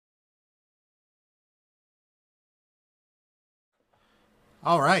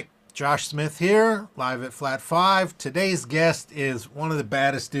All right, Josh Smith here, live at Flat 5. Today's guest is one of the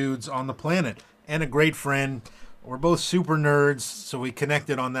baddest dudes on the planet and a great friend. We're both super nerds, so we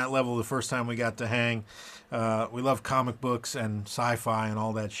connected on that level the first time we got to hang. We love comic books and sci fi and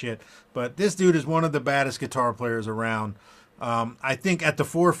all that shit. But this dude is one of the baddest guitar players around. I think at the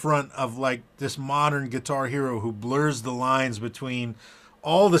forefront of like this modern guitar hero who blurs the lines between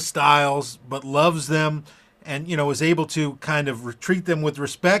all the styles but loves them and is able to kind of treat them with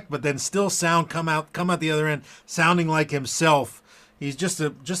respect but then still come out the other end sounding like himself. He's just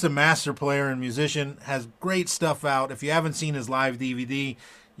a master player and musician, has great stuff out. If you haven't seen his live DVD,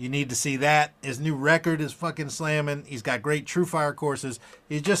 you need to see that. His new record is fucking slamming. He's got great True Fire courses.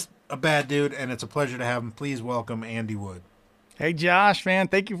 He's just a bad dude, and it's a pleasure to have him. Please welcome Andy Wood. Hey Josh, man,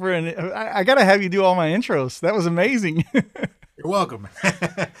 thank you for I gotta have you do all my intros. That was amazing. You're welcome.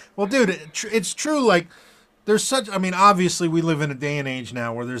 Well, dude, it's true. Like, obviously, we live in a day and age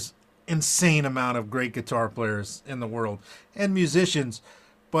now where there's insane amount of great guitar players in the world and musicians,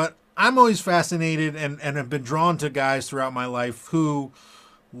 but I'm always fascinated and have been drawn to guys throughout my life who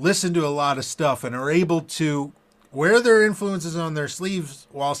listen to a lot of stuff and are able to wear their influences on their sleeves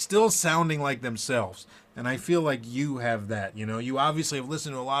while still sounding like themselves. And I feel like you have that. You obviously have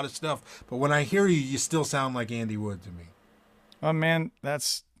listened to a lot of stuff, but when I hear you, you still sound like Andy Wood to me. Oh man,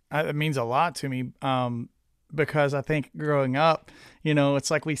 it means a lot to me. Because I think growing up,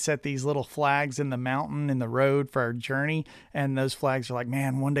 it's like we set these little flags in the mountain in the road for our journey, and those flags are like,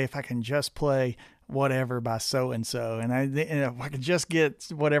 man, one day if I can just play whatever by so and so, and if I could just get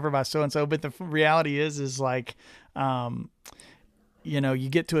whatever by so and so. But the reality is like, you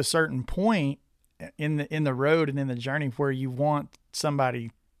get to a certain point in the road and in the journey where you want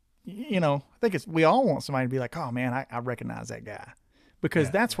somebody, I think we all want somebody to be like, oh man, I recognize that guy, because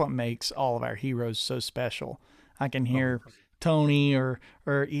Yeah. that's what makes all of our heroes so special. I can Oh, hear Tony or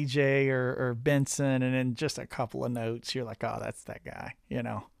EJ or Benson, and in just a couple of notes, you're like, oh, that's that guy.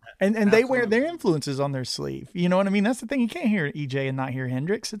 And they wear absolutely. their influences on their sleeve. You know what I mean? That's the thing. You can't hear EJ and not hear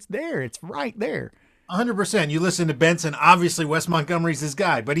Hendrix. It's there. It's right there. 100%. You listen to Benson, obviously Wes Montgomery's his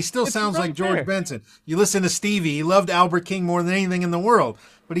guy, but he still It's sounds like right George there. Benson. You listen to Stevie, he loved Albert King more than anything in the world,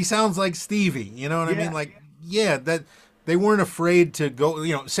 but he sounds like Stevie. You know what I mean? Yeah. Like, yeah, that they weren't afraid to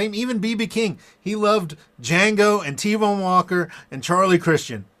go, same even BB King. He loved Django and T-Bone Walker and Charlie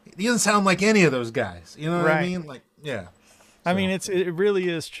Christian. He doesn't sound like any of those guys. You know what I Right. mean? Like, yeah. I mean, So, it really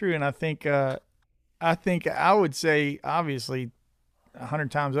is true. And I think I would say, obviously,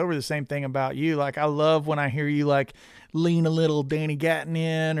 100 times over the same thing about you. Like, I love when I hear you like lean a little Danny Gatton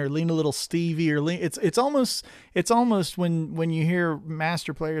in, or lean a little Stevie, or it's almost when you hear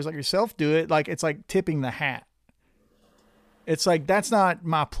master players like yourself do it, like it's like tipping the hat. It's like, that's not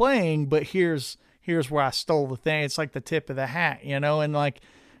my playing, but here's where I stole the thing. It's like the tip of the hat. And like,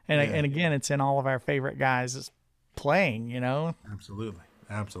 yeah, and again, it's in all of our favorite guys' playing. absolutely.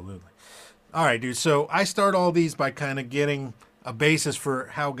 Absolutely. All right, dude. So I start all these by kind of getting a basis for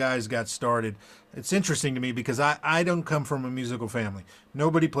how guys got started. It's interesting to me because I don't come from a musical family.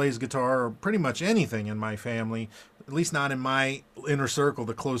 Nobody plays guitar or pretty much anything in my family, at least not in my inner circle,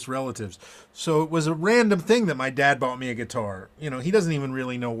 the close relatives. So it was a random thing that my dad bought me a guitar. He doesn't even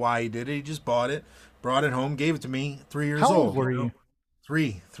really know why he did it. He just bought it, brought it home, gave it to me, 3 years How old old. were you?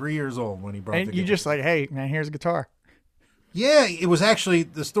 Three years old when he brought the And you guitar. just like, hey, man, here's a guitar. Yeah, it was actually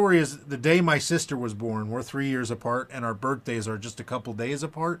the story is the day my sister was born. We're 3 years apart, and our birthdays are just a couple days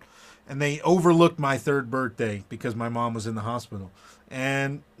apart. And they overlooked my third birthday because my mom was in the hospital.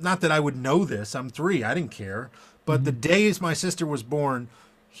 And not that I would know this, I'm three, I didn't care. But the Mm-hmm. days my sister was born,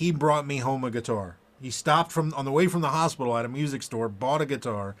 he brought me home a guitar. He stopped from on the way from the hospital at a music store, bought a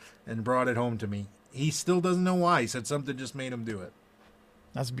guitar, and brought it home to me. He still doesn't know why. He said something just made him do it.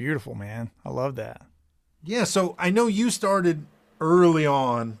 That's beautiful, man. I love that. Yeah, so I know you started early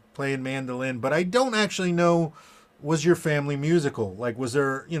on playing mandolin, but I don't actually know, was your family musical? Like, was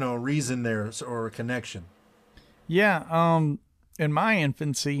there, a reason there or a connection? Yeah. In my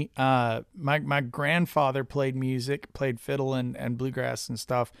infancy, my grandfather played music, played fiddle and bluegrass and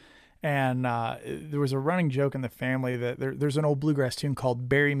stuff. And there was a running joke in the family that there's an old bluegrass tune called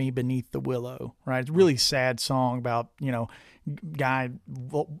 "Bury Me Beneath the Willow." Right, it's a really sad song about guy,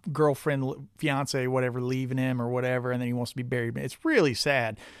 girlfriend, fiance, whatever, leaving him or whatever, and then he wants to be buried. It's really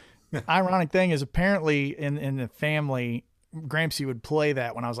sad. Ironic thing is, apparently in the family, Grampsy would play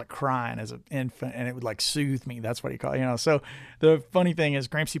that when I was like crying as an infant, and it would like soothe me. That's what he called. So the funny thing is,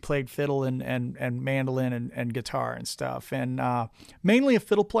 Grampsy played fiddle and mandolin and guitar and stuff, and mainly a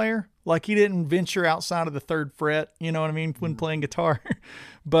fiddle player. Like, he didn't venture outside of the third fret, you know what I mean, when playing guitar,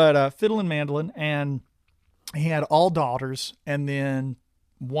 but fiddle and mandolin. And he had all daughters, and then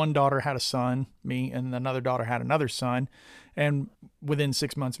one daughter had a son, me, and another daughter had another son, and within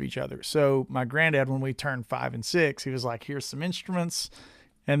 6 months of each other. So my granddad, when we turned 5 and 6, he was like, here's some instruments.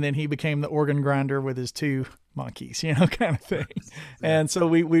 And then he became the organ grinder with his 2 monkeys, kind of thing. And so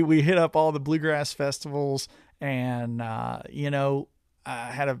we hit up all the bluegrass festivals, and, I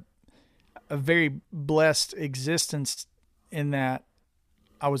had a very blessed existence in that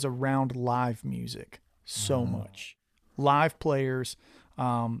I was around live music so much. Live players.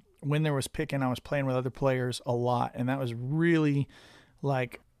 When there was picking, I was playing with other players a lot. And that was really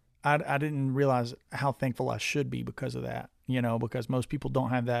like, I didn't realize how thankful I should be because of that, because most people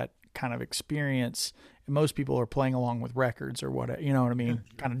don't have that kind of experience. And most people are playing along with records or what, you know what I mean?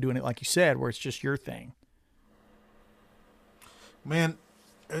 Kind of doing it like you said, where it's just your thing. Man,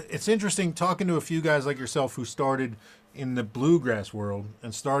 it's interesting talking to a few guys like yourself who started in the bluegrass world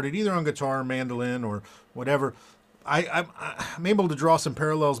and started either on guitar, mandolin, or whatever. I'm able to draw some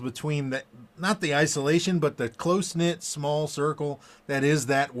parallels between not the isolation, but the close-knit small circle that is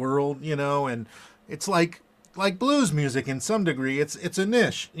that world, and it's like blues music in some degree. It's a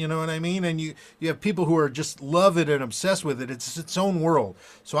niche, you know what I mean? And you have people who are just love it and obsessed with it. It's its own world.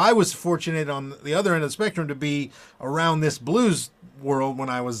 So I was fortunate on the other end of the spectrum to be around this blues world when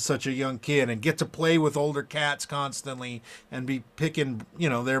I was such a young kid and get to play with older cats constantly and be picking,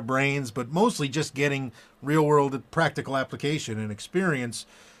 their brains, but mostly just getting real world practical application and experience,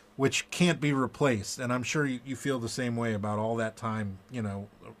 which can't be replaced. And I'm sure you feel the same way about all that time, in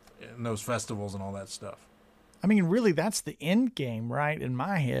those festivals and all that stuff. I mean, really, that's the end game, right? In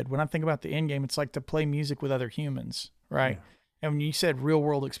my head, when I think about the end game, it's like to play music with other humans, right? Yeah. And when you said real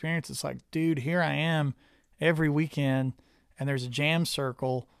world experience, it's like, dude, here I am every weekend, and there's a jam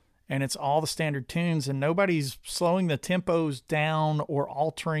circle, and it's all the standard tunes, and nobody's slowing the tempos down or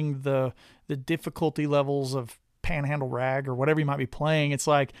altering the difficulty levels of Panhandle Rag or whatever you might be playing. It's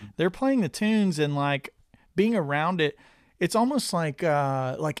like they're playing the tunes, and like being around it, it's almost like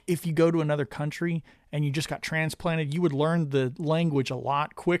if you go to another country and you just got transplanted, you would learn the language a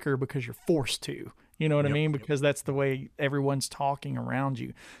lot quicker because you're forced to. You know what I mean? Because that's the way everyone's talking around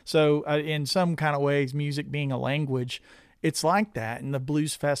you. So in some kind of ways, music being a language, it's like that. And the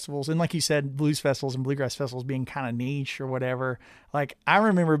blues festivals, and like you said, blues festivals and bluegrass festivals being kind of niche or whatever. Like I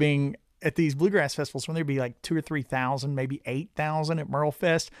remember being at these bluegrass festivals when there'd be like 2,000 or 3,000, maybe 8,000 at Merle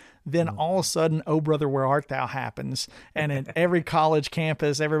Fest. Then all of a sudden, Oh Brother, Where Art Thou happens. And at every college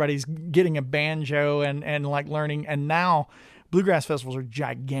campus, everybody's getting a banjo and like learning. And now bluegrass festivals are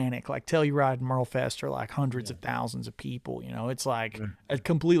gigantic. Like Telluride and Merle Fest are like hundreds of thousands of people. It's like a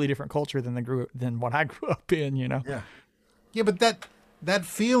completely different culture than what I grew up in, Yeah. Yeah, but that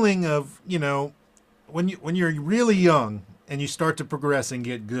feeling of, when you're really young and you start to progress and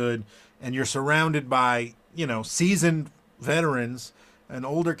get good, and you're surrounded by, seasoned veterans and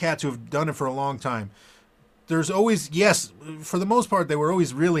older cats who have done it for a long time. There's always, yes, for the most part, they were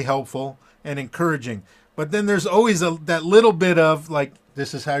always really helpful and encouraging. But then there's always that little bit of like,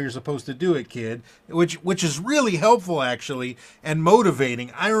 this is how you're supposed to do it, kid, which is really helpful, actually, and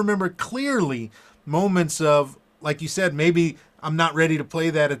motivating. I remember clearly moments of, like you said, maybe I'm not ready to play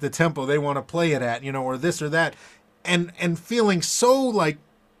that at the tempo they want to play it at, or this or that. And feeling so like,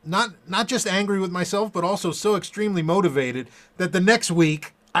 not just angry with myself, but also so extremely motivated that the next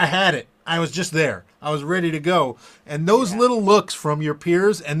week I had it. I was just there. I was ready to go. And those little looks from your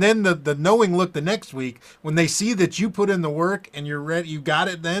peers, and then the knowing look the next week when they see that you put in the work and you're ready, you got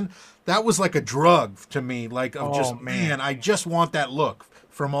it then, that was like a drug to me, like of man, I just want that look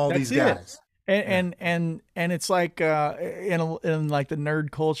from all these guys. And it's like in like the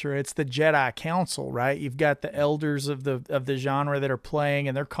nerd culture, it's the Jedi Council, right? You've got the elders of the genre that are playing,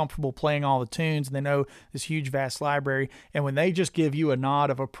 and they're comfortable playing all the tunes, and they know this huge vast library. And when they just give you a nod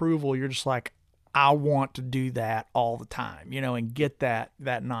of approval, you're just like, I want to do that all the time, and get that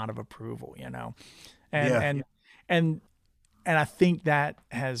nod of approval, and I think that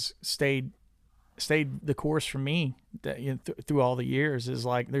has stayed the course for me through all the years. Is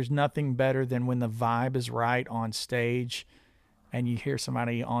like there's nothing better than when the vibe is right on stage and you hear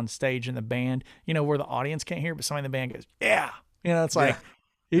somebody on stage in the band, where the audience can't hear, but somebody in the band goes, yeah, it's like,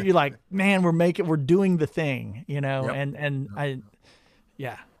 you're like, man, we're doing the thing,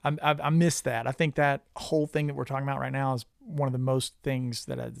 I miss that. I think that whole thing that we're talking about right now is one of the most things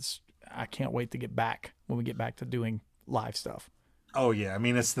that I can't wait to get back when we get back to doing live stuff. Oh yeah. I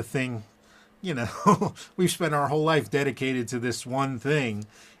mean, it's the thing, we've spent our whole life dedicated to this one thing.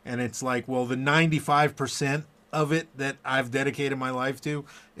 And it's like, well, the 95% of it that I've dedicated my life to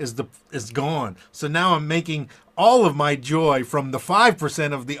is gone. So now I'm making all of my joy from the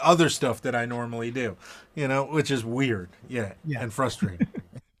 5% of the other stuff that I normally do, which is weird. Yeah. And frustrating.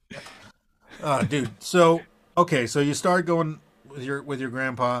 Dude. So okay, so you start going with your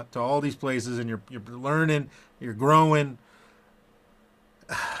grandpa to all these places, and you're learning, you're growing.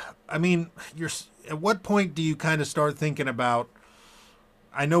 I mean, you're at what point do you kind of start thinking about?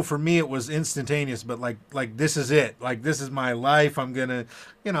 I know for me it was instantaneous, but like this is it. Like this is my life. I'm gonna,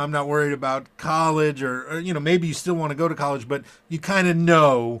 I'm not worried about college or maybe you still want to go to college, but you kind of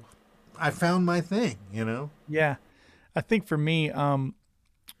know I found my thing. Yeah. I think for me,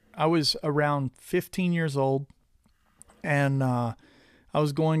 I was around 15 years old, and I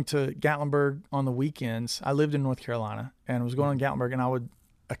was going to Gatlinburg on the weekends. I lived in North Carolina and was going to Gatlinburg, and I would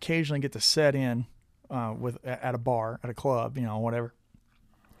occasionally get to set in at a bar, at a club, whatever.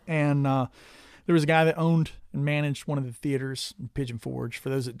 And there was a guy that owned and managed one of the theaters in Pigeon Forge. For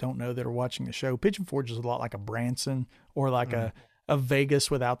those that don't know that are watching the show, Pigeon Forge is a lot like a Branson or like a Vegas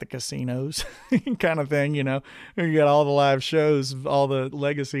without the casinos kind of thing, You got all the live shows, all the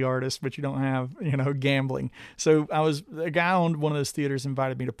legacy artists, but you don't have, gambling. So a guy owned one of those theaters,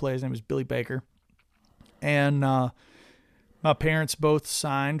 invited me to play. His name was Billy Baker. And my parents both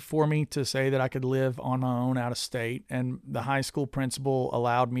signed for me to say that I could live on my own out of state. And the high school principal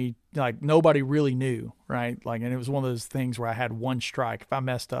allowed me, like nobody really knew, right? Like, and it was one of those things where I had one strike. If I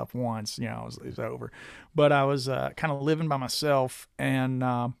messed up once, it was over. But I was kind of living by myself and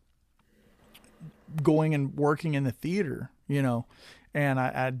going and working in the theater, and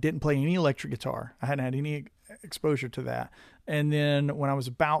I didn't play any electric guitar. I hadn't had any exposure to that. And then when I was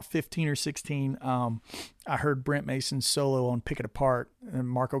about 15 or 16, I heard Brent Mason's solo on Pick It Apart and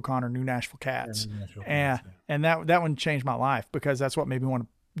Mark O'Connor, New Nashville Cats. And that one changed my life because that's what made me want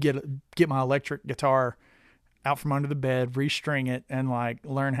to get my electric guitar out from under the bed, restring it, and like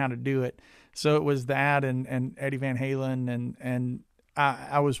learn how to do it. So it was that and Eddie Van Halen and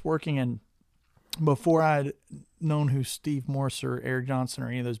I was working in, before I'd known who Steve Morse or Eric Johnson or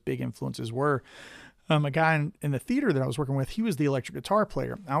any of those big influences were, a guy in the theater that I was working with, he was the electric guitar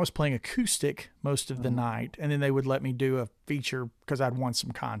player. I was playing acoustic most of the night, and then they would let me do a feature because I'd won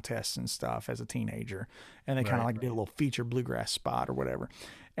some contests and stuff as a teenager, and they kind of like did a little feature bluegrass spot or whatever.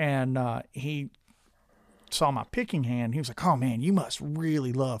 And he saw my picking hand. He was like, "Oh man, you must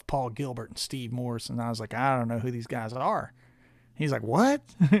really love Paul Gilbert and Steve Morse." And I was like, "I don't know who these guys are." He's like, "What?"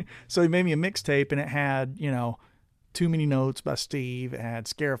 So he made me a mixtape, and it had, Too Many Notes by Steve, it had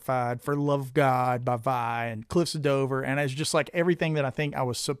Scarified, For the Love of God by Vi, and Cliffs of Dover. And it's just like everything that I think I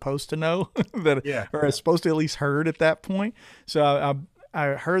was supposed to know or I was supposed to at least heard at that point. So I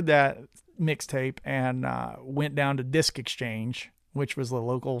heard that mixtape and went down to Disc Exchange, which was the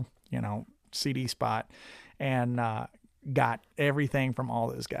local, CD spot, and got everything from all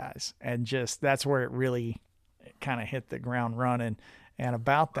those guys. And just, that's where it really kind of hit the ground running. And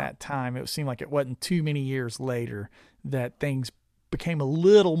about that time, it seemed like it wasn't too many years later that things became a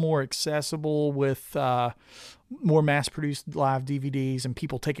little more accessible with more mass-produced live DVDs and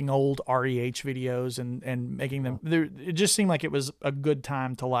people taking old REH videos and making them. It just seemed like it was a good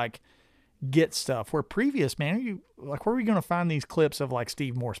time to like get stuff. Where previous, man, where are we going to find these clips of like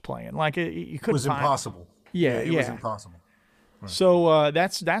Steve Morse playing? Like you couldn't. It was impossible. It was impossible. Right. So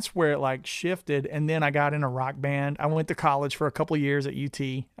that's where it like shifted, and then I got in a rock band. I went to college for a couple of years at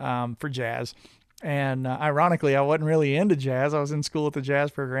UT for jazz, and ironically, I wasn't really into jazz. I was in school at the jazz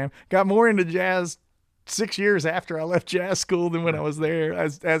program. Got more into jazz 6 years after I left jazz school than when I was there,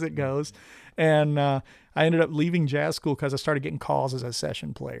 as it goes. And I ended up leaving jazz school because I started getting calls as a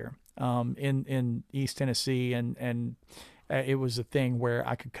session player in East Tennessee, and it was a thing where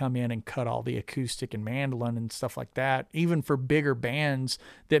I could come in and cut all the acoustic and mandolin and stuff like that, even for bigger bands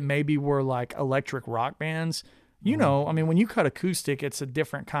that maybe were like electric rock bands. I mean, when you cut acoustic, it's a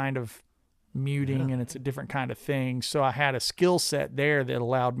different kind of muting and it's a different kind of thing. So I had a skill set there that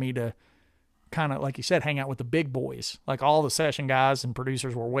allowed me to kind of, like you said, hang out with the big boys. Like all the session guys and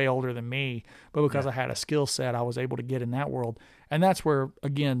producers were way older than me, but because I had a skill set, I was able to get in that world. And that's where,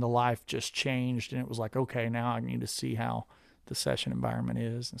 again, the life just changed. And it was like, okay, now I need to see how the session environment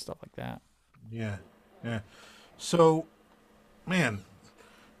is and stuff like that. Yeah. So, man,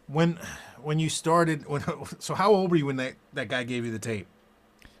 when you started, so how old were you when that guy gave you the tape?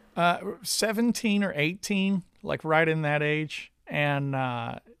 17 or 18, like right in that age. And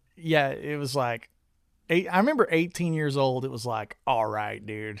it was like, I remember 18 years old. It was like, all right,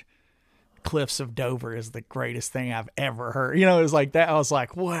 dude, Cliffs of Dover is the greatest thing I've ever heard. It was like that. I was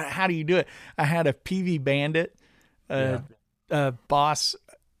like, what? How do you do it? I had a PV Bandit, Boss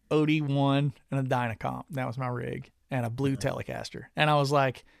OD1, and a Dynacomp. That was my rig, and a blue Telecaster. And I was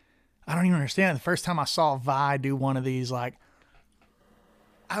like, I don't even understand. The first time I saw Vi do one of these, like,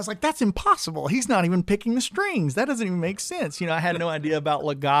 I was like, that's impossible. He's not even picking the strings. That doesn't even make sense. You know, I had no idea about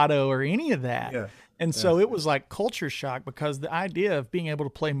legato or any of that. Yeah. And so it was like culture shock, because the idea of being able to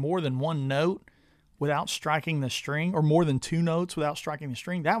play more than one note without striking the string, or more than two notes without striking the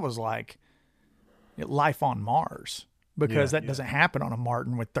string, that was like life on Mars, because that doesn't happen on a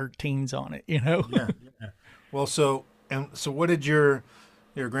Martin with 13s on it, you know? Yeah. Well, so what did your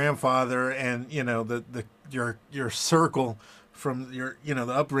grandfather and, you know, your circle from your, you know,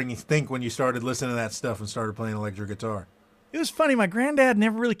 the upbringing think when you started listening to that stuff and started playing electric guitar? It was funny. My granddad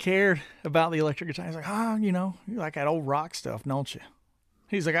never really cared about the electric guitar. He's like, you know, you like that old rock stuff, don't you?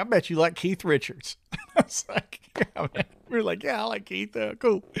 He's like, I bet you like Keith Richards. I was like, yeah, man. We were like, yeah, I like Keith.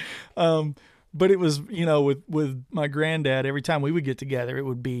 Cool. But it was, you know, with my granddad, every time we would get together, it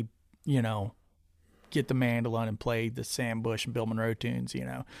would be, you know, get the mandolin and play the Sam Bush and Bill Monroe tunes, you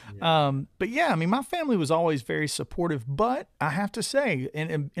know. Yeah. But yeah, I mean, my family was always very supportive, but I have to say,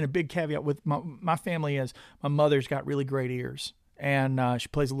 in a big caveat with my family, is my mother's got really great ears, and she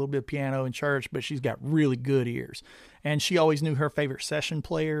plays a little bit of piano in church, but she's got really good ears. And she always knew her favorite session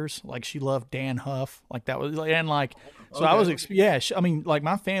players. Like, she loved Dan Huff. Like, that was, and like, so okay. I was, I mean, like,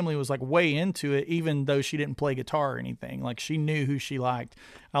 my family was like way into it, even though she didn't play guitar or anything. Like, she knew who she liked.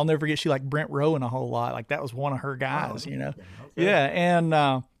 I'll never forget, she liked Brent Rowan a whole lot. Like, that was one of her guys, you know? Okay. Yeah.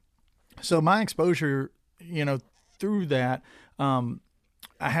 And so my exposure, you know, through that, I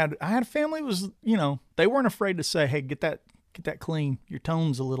had a family was, you know, they weren't afraid to say, hey, get that clean. Your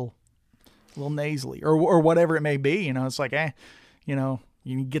tone's a little nasally, or whatever it may be. You know, it's like, you know,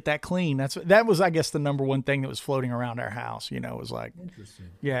 you can get that clean. That was, I guess, the number one thing that was floating around our house, you know, was like, interesting.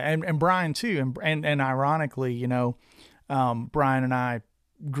 Yeah. And Brian too. And ironically, you know, Brian and I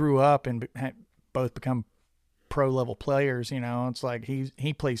grew up and both become pro level players. You know, it's like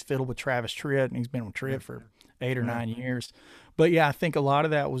he plays fiddle with Travis Tritt, and he's been with Tritt for 8 or 9 years. But yeah, I think a lot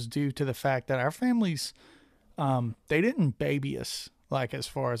of that was due to the fact that our families, they didn't baby us. Like, as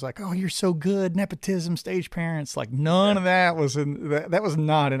far as like, oh, you're so good, nepotism, stage parents, like none of that was that was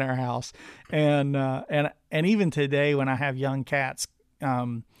not in our house. And even today, when I have young cats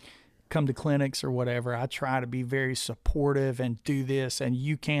come to clinics or whatever, I try to be very supportive and do this, and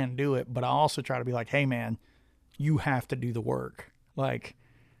you can do it. But I also try to be like, hey man, you have to do the work. Like,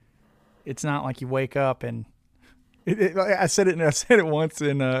 it's not like you wake up and I said it once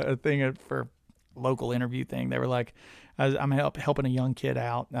in a thing for a local interview thing. They were like, I'm helping a young kid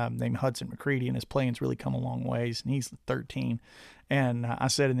out named Hudson McCready, and his playing's really come a long ways, and he's 13. And I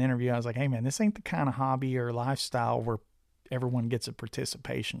said in the interview, I was like, hey, man, this ain't the kind of hobby or lifestyle where everyone gets a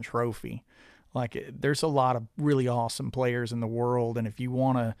participation trophy. Like, there's a lot of really awesome players in the world, and if you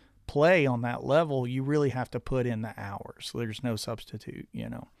want to play on that level, you really have to put in the hours. So there's no substitute, you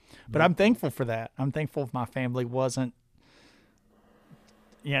know. But I'm thankful for that. I'm thankful if my family wasn't,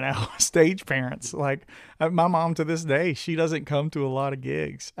 you know, stage parents. Like, my mom to this day, she doesn't come to a lot of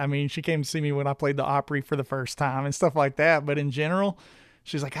gigs. I mean, she came to see me when I played the Opry for the first time and stuff like that. But in general,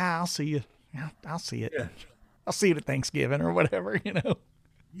 she's like, I'll see you. Yeah, I'll see it. Yeah. I'll see it at Thanksgiving or whatever, you know.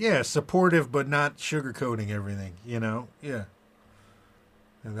 Yeah, supportive, but not sugarcoating everything, you know. Yeah.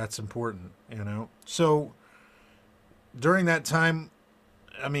 And that's important, you know. So during that time,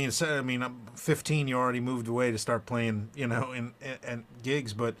 I'm 15. You already moved away to start playing, you know, and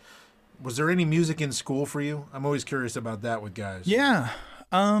gigs. But was there any music in school for you? I'm always curious about that with guys. Yeah.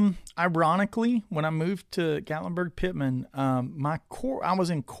 Ironically, when I moved to Gatlinburg Pittman, I was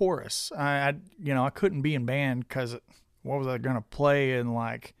in chorus. I couldn't be in band because what was I going to play? And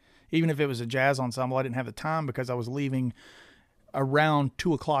like, even if it was a jazz ensemble, I didn't have the time because I was leaving around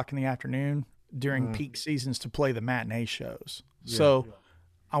 2:00 in the afternoon during peak seasons to play the matinee shows. Yeah. So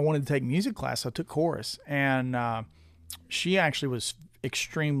I wanted to take music class. So I took chorus, and she actually was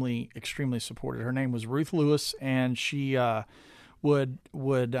extremely, extremely supportive. Her name was Ruth Lewis, and she would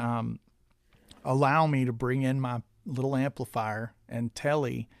allow me to bring in my little amplifier and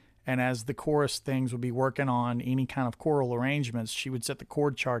telly, and as the chorus things would be working on any kind of choral arrangements, she would set the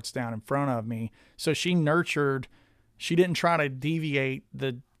chord charts down in front of me. So she didn't try to deviate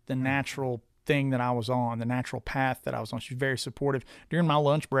the natural thing that I was on, the natural path that I was on. She was very supportive. During my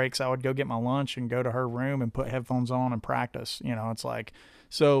lunch breaks, I would go get my lunch and go to her room and put headphones on and practice. You know, it's like,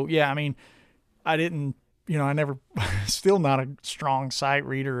 so yeah, I mean, I didn't, you know, I never, still not a strong sight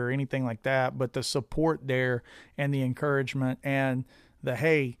reader or anything like that, but the support there and the encouragement and the,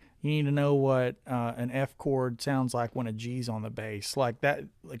 hey, you need to know what an F chord sounds like when a G's on the bass, like that,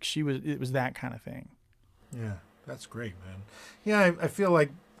 like it was that kind of thing. Yeah, that's great, man. Yeah, I feel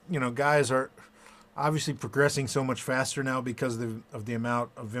like, you know, guys are obviously progressing so much faster now because of the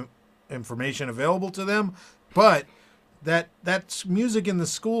amount of information available to them. But that's music in the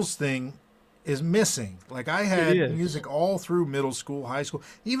schools thing is missing. Like I It had is. music all through middle school, high school,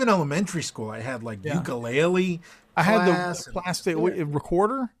 even elementary school. I had like Yeah. ukulele I had the class. And, plastic yeah,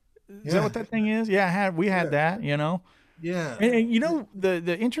 recorder. Is that yeah, what that thing is? Yeah, we had yeah, that, you know. yeah. And you know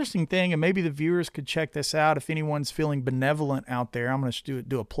the interesting thing, and maybe the viewers could check this out if anyone's feeling benevolent out there. I'm going to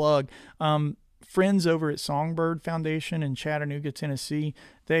do a plug. Friends over at Songbird Foundation in Chattanooga, Tennessee,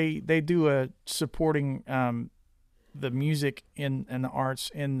 they do a supporting the music and the arts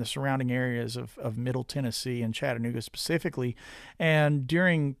in the surrounding areas of Middle Tennessee and Chattanooga specifically. And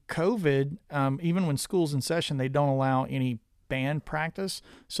during COVID, even when school's in session, they don't allow any band practice.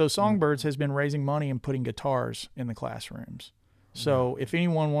 So Songbirds has been raising money and putting guitars in the classrooms. So if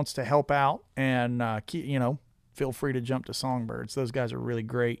anyone wants to help out and, feel free to jump to Songbirds. Those guys are really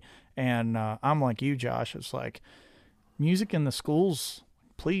great. And I'm like you, Josh. It's like music in the schools,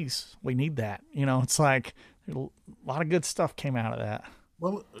 please. We need that. It's like a lot of good stuff came out of that.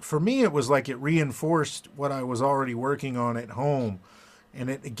 Well, for me, it was like it reinforced what I was already working on at home. And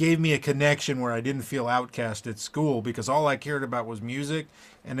it gave me a connection where I didn't feel outcast at school because all I cared about was music.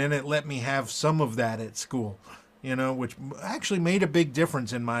 And then it let me have some of that at school, which actually made a big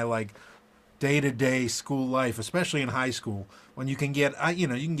difference in my like day-to-day school life, especially in high school when you can get, you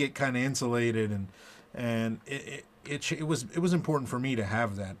can get kind of insulated and it was important for me to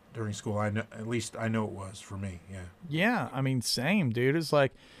have that during school. I know, at least I know it was for me. Yeah. Yeah. I mean, same, dude. It's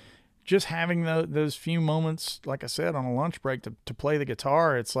like, just having those few moments, like I said, on a lunch break to play the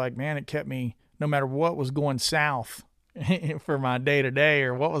guitar, it's like, man, it kept me, no matter what was going south for my day to day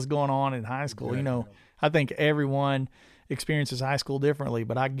or what was going on in high school. Exactly. I think everyone experiences high school differently,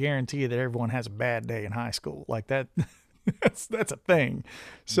 but I guarantee you that everyone has a bad day in high school. Like that, that's a thing.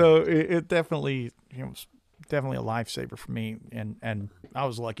 So it definitely, was definitely a lifesaver for me. And I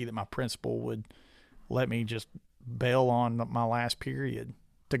was lucky that my principal would let me just bail on my last period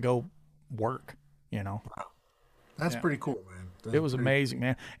to go work, That's Yeah. pretty cool, man. That's It was pretty amazing,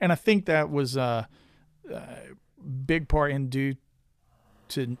 man. And I think that was a big part in due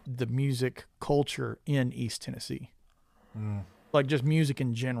to the music culture in East Tennessee. Like just music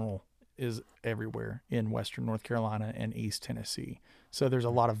in general is everywhere in Western North Carolina and East Tennessee. So there's a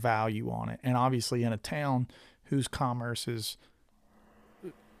lot of value on it. And obviously in a town whose commerce is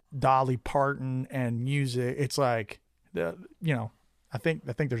Dolly Parton and music, it's like, I think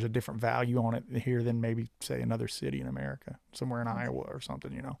there's a different value on it here than maybe say another city in America, somewhere in Iowa or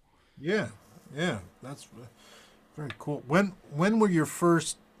something. Yeah, yeah, that's very cool. When were your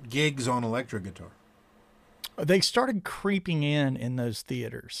first gigs on electric guitar? They started creeping in those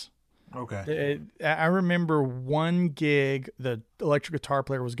theaters. Okay. I remember one gig, the electric guitar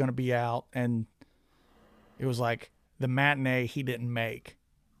player was going to be out, and it was like the matinee he didn't make.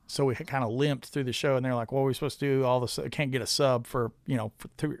 So we kind of limped through the show, and they're like, "What are we supposed to do? Can't get a sub for for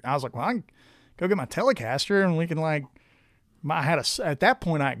 2." I was like, "Well, I can go get my Telecaster, and we can like." At that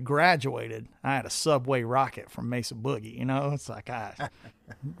point I had graduated. I had a Subway Rocket from Mesa Boogie. It's like I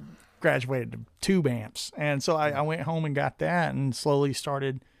graduated to tube amps, and so I went home and got that, and slowly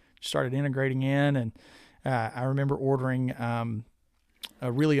started integrating in. And I remember ordering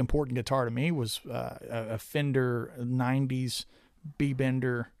a really important guitar to me was a Fender '90s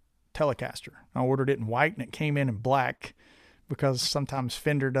B-Bender Telecaster. I ordered it in white and it came in black because sometimes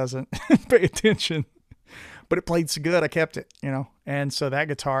Fender doesn't pay attention, but it played so good I kept it, And so that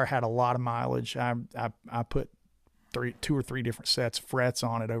guitar had a lot of mileage. I put 2 or 3 different sets of frets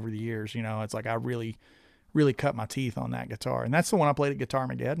on it over the years. It's like I really cut my teeth on that guitar, and that's the one I played at Guitar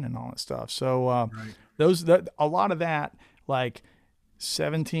Mageddon and all that stuff. So Right. a lot of that, like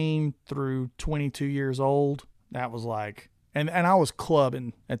 17 through 22 years old, that was like. And I was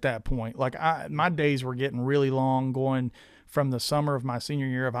clubbing at that point. Like my days were getting really long, going from the summer of my senior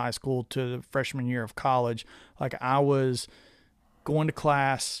year of high school to the freshman year of college. Like I was going to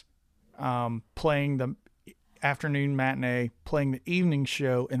class, playing the afternoon matinee, playing the evening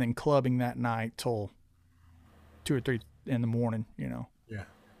show, and then clubbing that night till 2 or 3 in the morning. Yeah.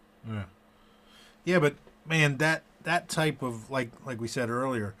 Yeah. Yeah, but man, that type of like we said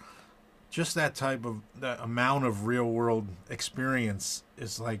earlier, just that type of the amount of real world experience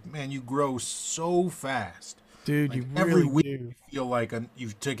is like, man, you grow so fast. Dude, Like you every really week do. you feel like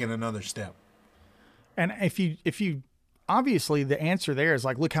you've taken another step. And if you obviously the answer there is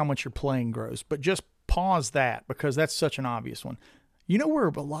like, look how much your playing grows, but just pause that because that's such an obvious one. Where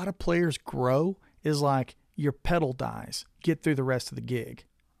a lot of players grow is like your pedal dies, get through the rest of the gig.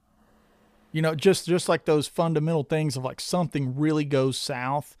 Just like those fundamental things of like something really goes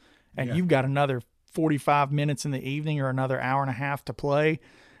south and Yeah. you've got another 45 minutes in the evening or another hour and a half to play.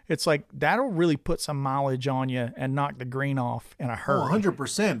 it's like that'll really put some mileage on you and knock the green off in a hurry.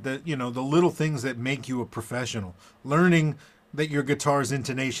 100%. That, you know, the little things that make you a professional. Learning that your guitar's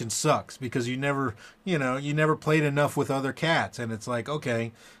intonation sucks because you never played enough with other cats, and it's like,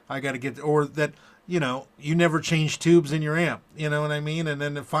 okay, I got to get, or that, you know, you never change tubes in your amp, you know what I mean? And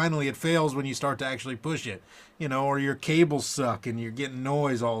then finally it fails when you start to actually push it, you know, or your cables suck and you're getting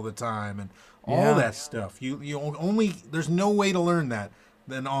noise all the time and all that stuff. You only, there's no way to learn that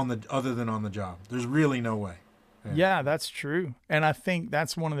other than on the job. There's really no way. Yeah, that's true. And I think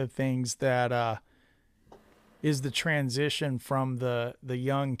that's one of the things that is the transition from the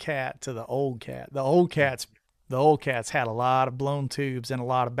young cat to the old cat. The old cats had a lot of blown tubes and a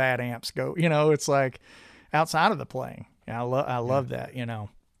lot of bad amps go, you know, it's like outside of the playing. And I love that, you know.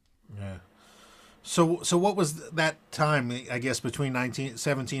 Yeah. So what was that time, I guess, between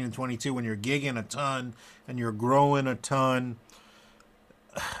 17 and 22 when you're gigging a ton and you're growing a ton?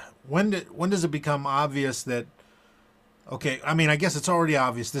 When does it become obvious that, okay, I mean, I guess it's already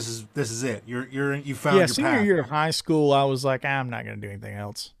obvious this is it. You found your path. Senior year of high school, I was like, I'm not going to do anything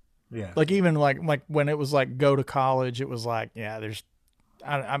else. Yeah. Like even like when it was like go to college, it was like, yeah,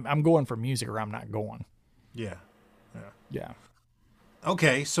 I'm going for music or I'm not going. Yeah. Yeah.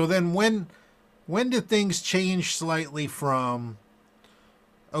 Okay, so then when did things change slightly from,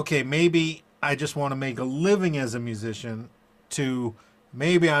 okay, maybe I just want to make a living as a musician to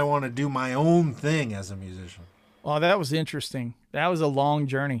maybe I want to do my own thing as a musician? Oh, that was interesting. That was a long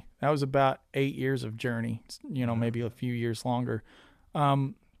journey. That was about 8 years of journey, you know, maybe a few years longer.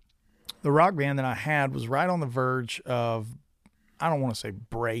 The rock band that I had was right on the verge of, I don't want to say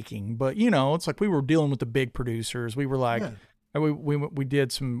breaking, but you know, it's like we were dealing with the big producers. We were like, we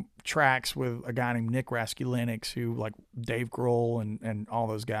did some tracks with a guy named Nick Raskulinix, who like Dave Grohl and all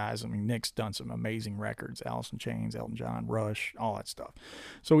those guys. I mean, Nick's done some amazing records, Alice in Chains, Elton John, Rush, all that stuff.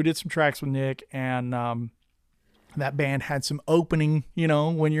 So we did some tracks with Nick, and that band had some opening, you know,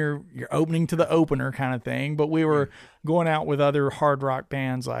 when you're opening to the opener kind of thing. But we were going out with other hard rock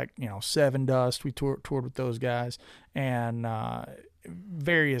bands like, you know, Seven Dust. We toured with those guys, and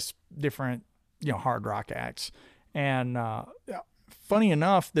various different, you know, hard rock acts. And funny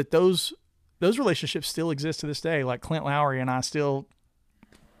enough that those relationships still exist to this day. Like Clint Lowry and I still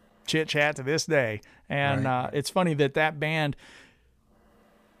chit chat to this day. And it's funny that band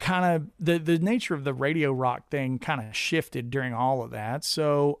kind of, the nature of the radio rock thing kind of shifted during all of that.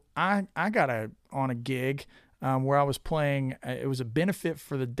 So I got on a gig where I was playing, it was a benefit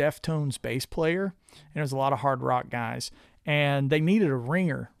for the Deftones bass player, and it was a lot of hard rock guys, and they needed a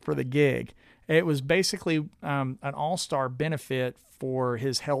ringer for the gig. It was basically an all-star benefit for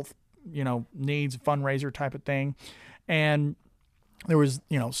his health, you know, needs, fundraiser type of thing. And there was,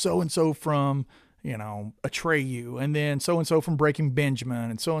 you know, so-and-so from, you know, Atreyu, and then so-and-so from Breaking Benjamin,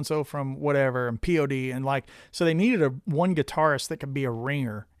 and so-and-so from whatever, and POD, and like, so they needed one guitarist that could be a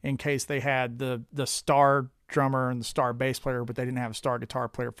ringer in case they had the star drummer and the star bass player, but they didn't have a star guitar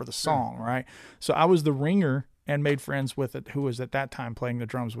player for the song, right? So I was the ringer and made friends with it, who was at that time playing the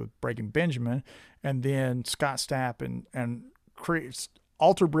drums with Breaking Benjamin, and then Scott Stapp and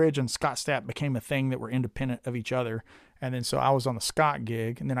Alter Bridge and Scott Stapp became a thing that were independent of each other. And then so I was on the Scott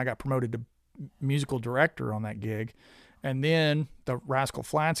gig, and then I got promoted to musical director on that gig, and then the Rascal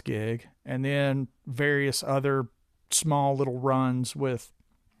Flatts gig, and then various other small little runs with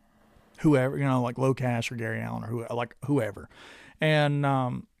whoever, you know, like Locash or Gary Allen or whoever. And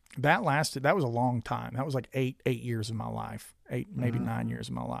that was a long time. That was like eight years of my life, maybe 9 years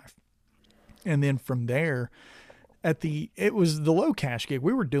of my life. And then from there, it was the Locash gig.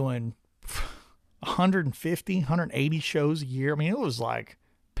 We were doing 150, 180 shows a year. I mean, it was like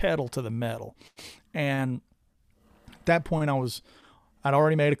pedal to the metal. And at that point I'd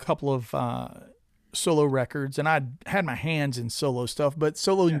already made a couple of solo records, and I'd had my hands in solo stuff, but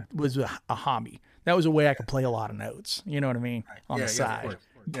solo was a hobby. That was a way I could play a lot of notes, you know what I mean, on the side.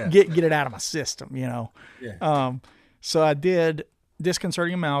 Get it out of my system, you know. So I did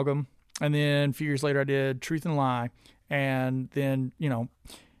Disconcerting Amalgam, and then a few years later I did Truth and Lie, and then, you know,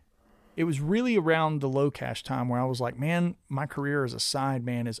 it was really around the Locash time where I was like, man, my career as a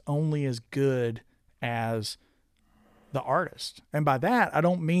sideman is only as good as the artist. And by that, I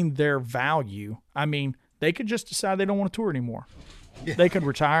don't mean their value. I mean, they could just decide they don't want to tour anymore. Yeah. They could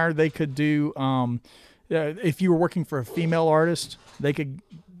retire. They could do, if you were working for a female artist, they could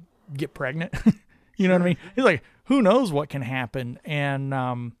get pregnant. You know what I mean? It's like, who knows what can happen.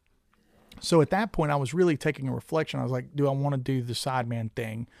 And so at that point, I was really taking a reflection. I was like, do I want to do the sideman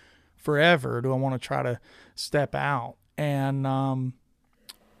thing forever? Do I want to try to step out? And I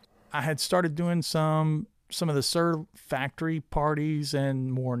had started doing some some of the Sir Factory parties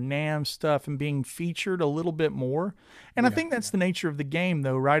and more NAMM stuff and being featured a little bit more. And I think that's the nature of the game,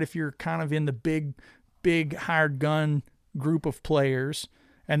 though, right? If you're kind of in the big hired gun group of players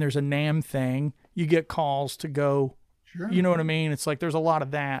and there's a NAMM thing, you get calls to go. Sure. You know what I mean? It's like there's a lot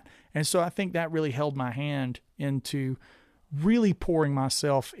of that. And so I think that really held my hand into really pouring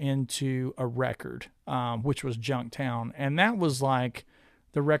myself into a record, which was Junktown. And that was like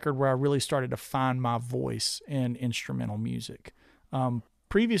the record where I really started to find my voice in instrumental music.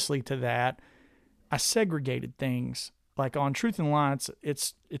 Previously to that, I segregated things. Like on Truth and Lights,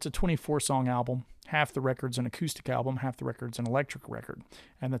 it's a 24-song album. Half the record's an acoustic album, half the record's an electric record.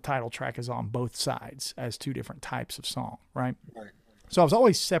 And the title track is on both sides as two different types of song, right? So I was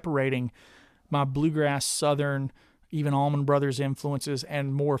always separating my bluegrass, southern, even Allman Brothers influences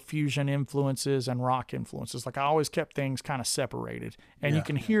and more fusion influences and rock influences. Like I always kept things kind of separated. And you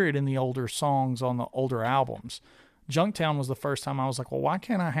can hear it in the older songs on the older albums. Junktown was the first time I was like, well, why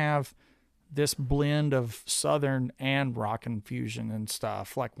can't I have this blend of southern and rock and fusion and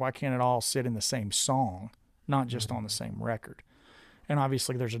stuff? Like, why can't it all sit in the same song, not just on the same record? And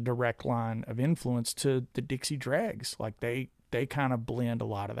obviously there's a direct line of influence to the Dixie Dregs. Like they kind of blend a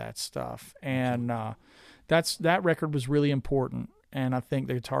lot of that stuff. And that record was really important. And I think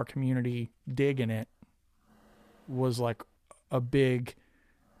the guitar community digging it was like a big,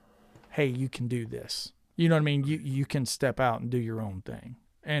 hey, you can do this. You know what I mean? You can step out and do your own thing.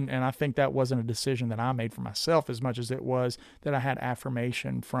 And I think that wasn't a decision that I made for myself as much as it was that I had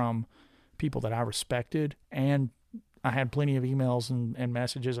affirmation from people that I respected. And I had plenty of emails and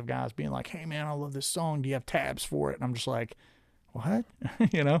messages of guys being like, hey, man, I love this song. Do you have tabs for it? And I'm just like, what?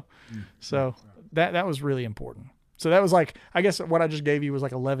 you know? So that was really important. So that was like, I guess what I just gave you was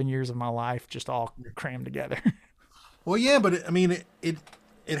like 11 years of my life just all crammed together. Well, yeah, but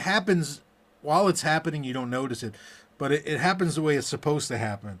it happens while it's happening. You don't notice it. But it happens the way it's supposed to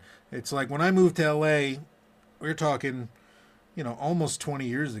happen. It's like when I moved to LA, we're talking, almost 20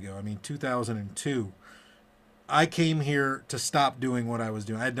 years ago. I mean, 2002. I came here to stop doing what I was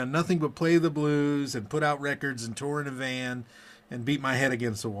doing. I had done nothing but play the blues and put out records and tour in a van and beat my head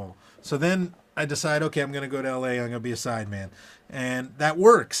against the wall. So then I decide, okay, I'm going to go to LA. I'm going to be a sideman. And that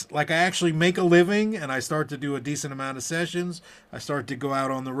works. Like I actually make a living and I start to do a decent amount of sessions. I start to go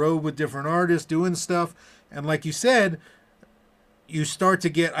out on the road with different artists doing stuff. And like you said,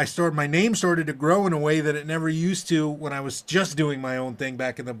 my name started to grow in a way that it never used to when I was just doing my own thing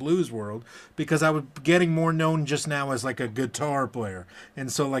back in the blues world, because I was getting more known just now as like a guitar player. And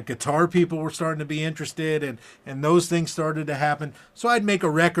so like guitar people were starting to be interested and those things started to happen. So I'd make a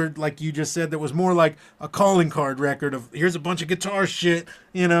record, like you just said, that was more like a calling card record of here's a bunch of guitar shit,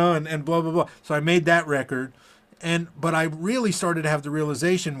 and blah, blah, blah. So I made that record. But I really started to have the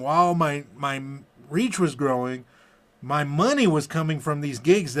realization while my reach was growing, my money was coming from these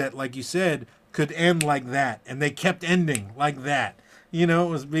gigs that, like you said, could end like that. And they kept ending like that. It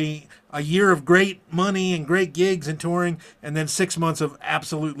was be a year of great money and great gigs and touring, and then 6 months of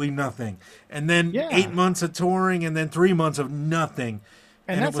absolutely nothing. And then 8 months of touring, and then 3 months of nothing.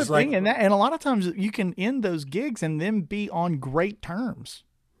 And that's the thing. And a lot of times you can end those gigs and then be on great terms.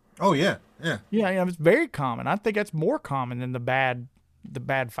 Oh, yeah. Yeah. Yeah, it's very common. I think that's more common than the bad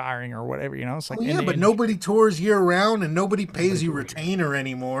firing or whatever, It's like, but nobody tours year round and nobody pays you retainer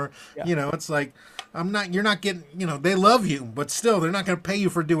anymore. Yeah. It's like you're not getting, they love you, but still they're not going to pay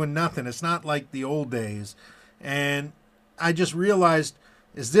you for doing nothing. It's not like the old days. And I just realized,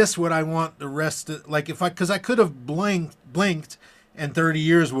 is this what I want the rest of, like because I could have blinked and 30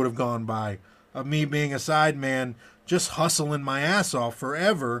 years would have gone by of me being a sideman, just hustling my ass off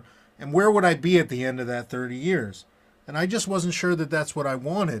forever. And where would I be at the end of that 30 years? And I just wasn't sure that that's what I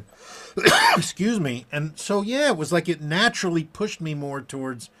wanted. Excuse me. And so, it was like it naturally pushed me more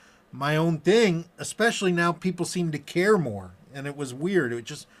towards my own thing, especially now people seem to care more. And it was weird. It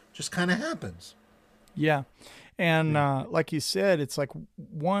just kind of happens. Yeah. And like you said, it's like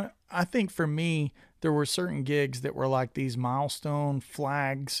I think for me, there were certain gigs that were like these milestone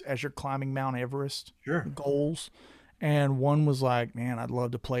flags as you're climbing Mount Everest. Sure. Goals. And one was like, man, I'd love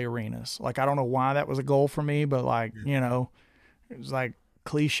to play arenas. Like, I don't know why that was a goal for me, but like, it was like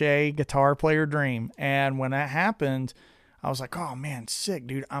cliche guitar player dream. And when that happened, I was like, oh man, sick,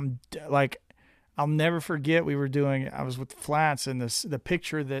 dude. I'll never forget I was with the Flats, and the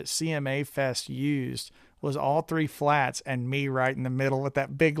picture that CMA Fest used was all three Flats and me right in the middle with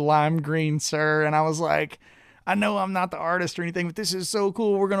that big lime green sir. And I was like, I know I'm not the artist or anything, but this is so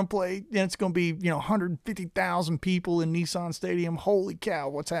cool. We're going to play, and it's going to be, 150,000 people in Nissan Stadium. Holy cow,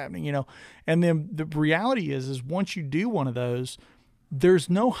 what's happening, And then the reality is once you do one of those,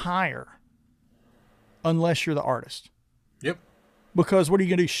 there's no higher unless you're the artist. Yep. Because what are you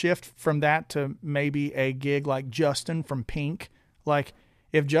going to do? Shift from that to maybe a gig like Justin from Pink? Like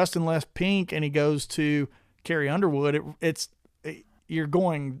if Justin left Pink and he goes to Carrie Underwood, you're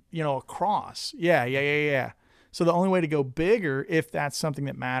going, across. Yeah. So the only way to go bigger, if that's something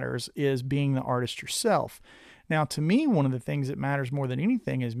that matters, is being the artist yourself. Now, to me, one of the things that matters more than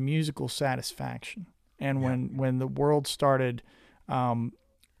anything is musical satisfaction. And when the world started,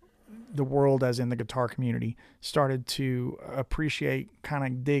 the world as in the guitar community started to appreciate, kind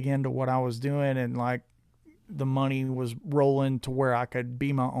of dig into what I was doing, and like the money was rolling to where I could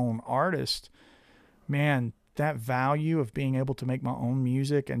be my own artist, man, that value of being able to make my own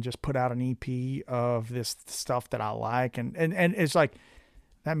music and just put out an EP of this stuff that I like. And it's like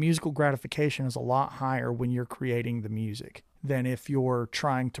that musical gratification is a lot higher when you're creating the music than if you're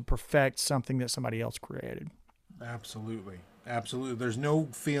trying to perfect something that somebody else created. Absolutely. There's no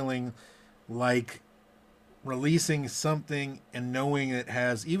feeling like releasing something and knowing it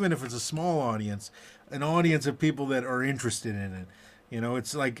has, even if it's a small audience, an audience of people that are interested in it.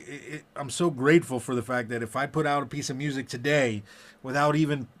 It's like I'm so grateful for the fact that if I put out a piece of music today without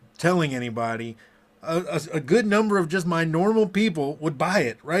even telling anybody, a good number of just my normal people would buy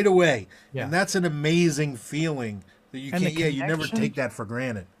it right away. Yeah. And that's an amazing feeling that you can't, you never take that for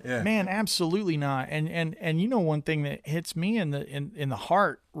granted. Yeah. Man, absolutely not. And one thing that hits me in the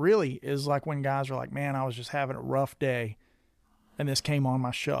heart really is like when guys are like, man, I was just having a rough day and this came on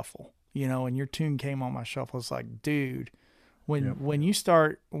my shuffle, and your tune came on my shuffle. It's like, dude, when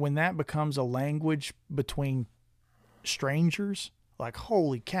that becomes a language between strangers, like,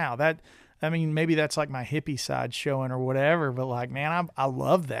 holy cow, maybe that's like my hippie side showing or whatever, but like, man, I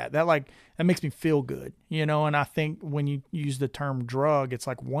love that. That makes me feel good, and I think when you use the term drug, it's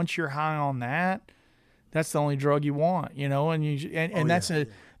like, once you're high on that, that's the only drug you want, and that's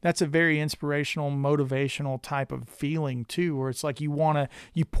a very inspirational, motivational type of feeling too, where it's like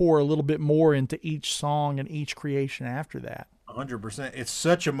you pour a little bit more into each song and each creation after that. 100%. It's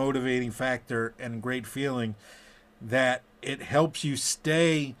such a motivating factor and great feeling that it helps you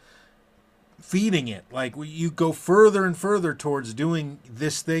stay feeding it. Like you go further and further towards doing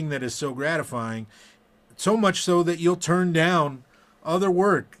this thing that is so gratifying, so much so that you'll turn down other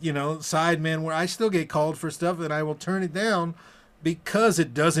work, sideman, where I still get called for stuff and I will turn it down because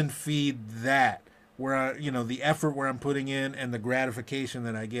it doesn't feed that, where the effort where I'm putting in and the gratification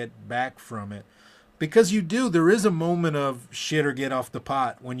that I get back from it. Because there is a moment of shit or get off the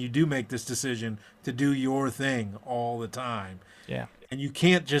pot when you do make this decision to do your thing all the time. Yeah. And you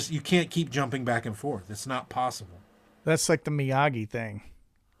can't keep jumping back and forth. It's not possible. That's like the Miyagi thing.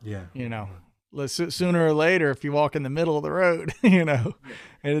 Yeah. Sooner or later, if you walk in the middle of the road, and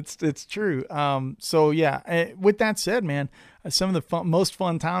it's true. So yeah, with that said, man, some of the most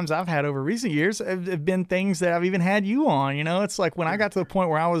fun times I've had over recent years have been things that I've even had you on. It's like when I got to the point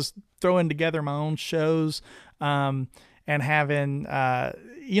where I was throwing together my own shows, and having,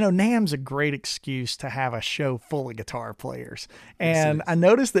 NAMM's a great excuse to have a show full of guitar players. And I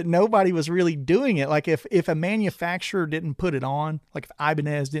noticed that nobody was really doing it. Like if a manufacturer didn't put it on, like if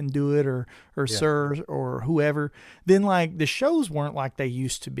Ibanez didn't do it or Sir or whoever, then like the shows weren't like they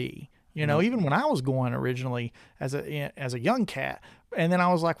used to be. Even when I was going originally as a young cat. And then I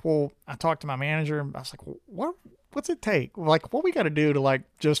was like, well, I talked to my manager and I was like, well, what's it take? Like, what we got to do to like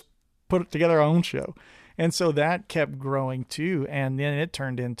just put together our own show? And so that kept growing too. And then it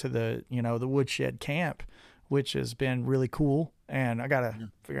turned into the Woodshed Camp, which has been really cool. And I got to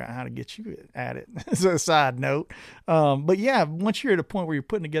figure out how to get you at it as a side note. But yeah, once you're at a point where you're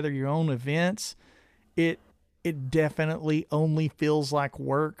putting together your own events, it definitely only feels like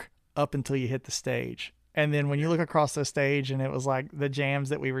work up until you hit the stage. And then when you look across the stage and it was like the jams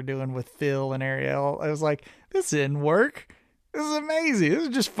that we were doing with Phil and Ariel, I was like, this didn't work. This is amazing. This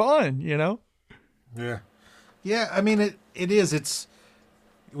is just fun, Yeah. Yeah, I mean, it is.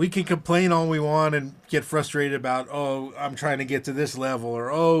 We can complain all we want and get frustrated about, oh, I'm trying to get to this level,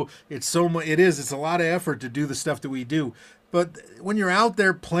 or, oh, it's so much. It's a lot of effort to do the stuff that we do. But when you're out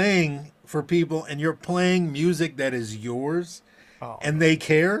there playing for people and you're playing music that is yours and they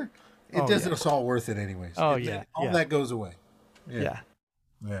care, it's all worth it anyways. All that goes away. Yeah.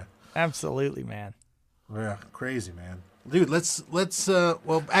 Absolutely, man. Yeah, crazy, man. Dude, let's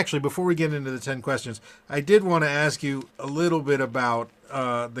well, actually, before we get into the 10 questions, I did want to ask you a little bit about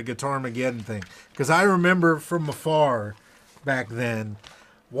the Guitarmageddon thing, because I remember from afar back then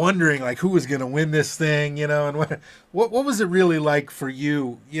wondering like who was going to win this thing, and what was it really like for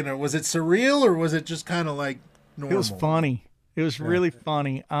you? Was it surreal or was it just kind of like normal? It was funny. It was really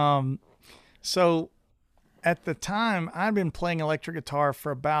funny. So at the time, I'd been playing electric guitar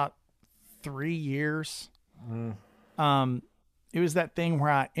for about 3 years. It was that thing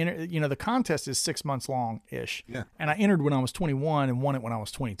where I entered, the contest is 6 months long ish. Yeah. And I entered when I was 21 and won it when I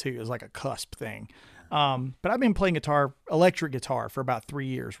was 22. It was like a cusp thing. But I've been playing electric guitar for about 3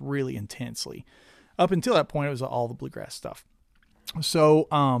 years, really intensely. Up until that point, it was all the bluegrass stuff. So,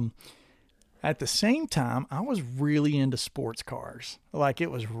 at the same time, I was really into sports cars. Like, it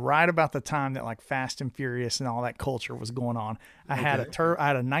was right about the time that like Fast and Furious and all that culture was going on. I had a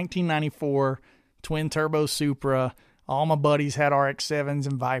 1994 twin turbo Supra. All my buddies had RX-7s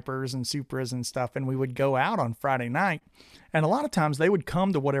and Vipers and Supras and stuff, and we would go out on Friday night. And a lot of times they would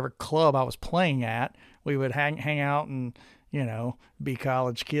come to whatever club I was playing at. We would hang out and, be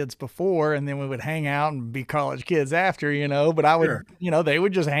college kids before, and then we would hang out and be college kids after, But I would, they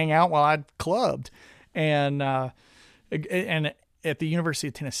would just hang out while I clubbed. And at the University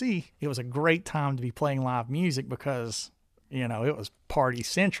of Tennessee, it was a great time to be playing live music because, it was party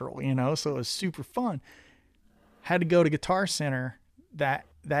central, so it was super fun. Had to go to Guitar Center that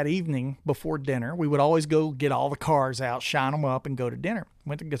evening before dinner. We would always go get all the cars out, shine them up, and go to dinner.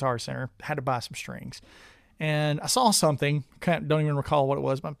 Went to Guitar Center, had to buy some strings. And I saw something, don't even recall what it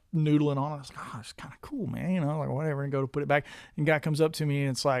was, but I'm noodling on it. I was like, it's kind of cool, man, like whatever, and go to put it back. And guy comes up to me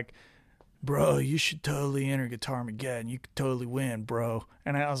and it's like, bro, you should totally enter Guitarmageddon. You could totally win, bro.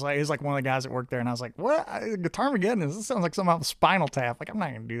 And I was like, he's like one of the guys that worked there. And I was like, what? Guitarmageddon? This sounds like something off of Spinal Tap. Like, I'm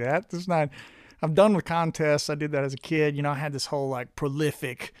not going to do that. I'm done with contests. I did that as a kid. I had this whole like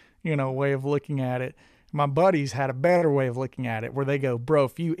prolific, way of looking at it. My buddies had a better way of looking at it where they go, bro,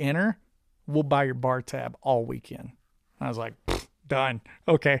 if you enter, we'll buy your bar tab all weekend. And I was like, done.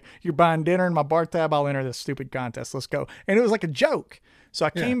 Okay. You're buying dinner and my bar tab. I'll enter this stupid contest. Let's go. And it was like a joke. So I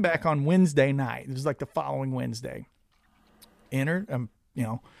came back on Wednesday night. It was like the following Wednesday. Entered,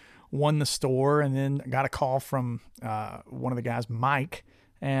 won the store, and then got a call from one of the guys, Mike.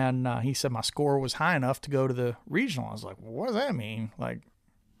 And he said my score was high enough to go to the regional. I was like, well, what does that mean?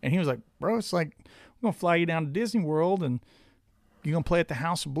 And he was like, bro, it's like, we're going to fly you down to Disney World and you're going to play at the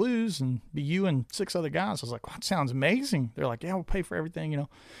House of Blues and be you and 6 other guys. I was like, well, that sounds amazing. They're like, yeah, we'll pay for everything,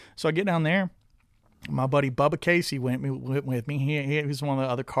 So I get down there. My buddy Bubba Casey went with me. He was one of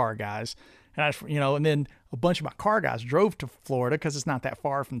the other car guys. And and then a bunch of my car guys drove to Florida because it's not that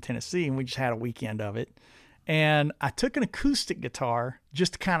far from Tennessee, and we just had a weekend of it. And I took an acoustic guitar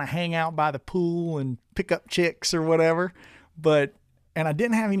just to kind of hang out by the pool and pick up chicks or whatever. And I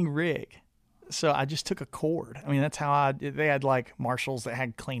didn't have any rig. So I just took a cord. I mean, that's how they had like Marshalls that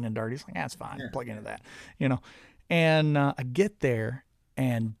had clean and dirty. It's like, that's fine. Plug into that, And I get there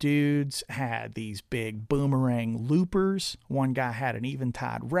and dudes had these big boomerang loopers. One guy had an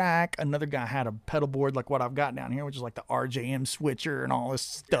eventide rack. Another guy had a pedal board like what I've got down here, which is like the RJM switcher and all this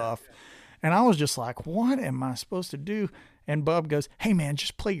stuff. And I was just like, what am I supposed to do? And Bub goes, hey, man,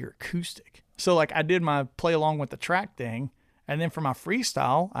 just play your acoustic. So, like, I did my play along with the track thing. And then for my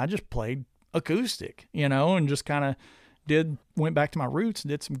freestyle, I just played acoustic, and just kind of went back to my roots and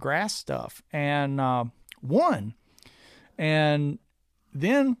did some grass stuff and won. And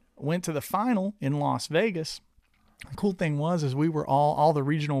then went to the final in Las Vegas. The cool thing is we were all the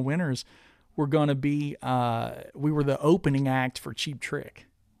regional winners were going to be, we were the opening act for Cheap Trick.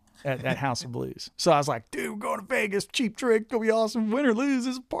 At House of Blues. So I was like, dude, we're going to Vegas, Cheap Trick, gonna be awesome. Win or lose,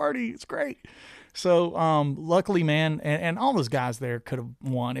 it's a party. It's great. So luckily, man, and all those guys there could have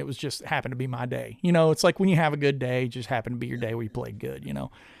won. It was just happened to be my day. It's like when you have a good day, it just happened to be your day where you played good,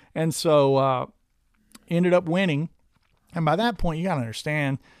 And so ended up winning. And by that point, you got to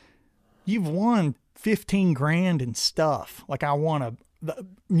understand, you've won 15 grand in stuff. Like I won the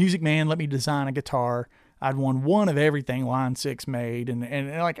Music Man let me design a guitar. I'd won one of everything Line 6 made, and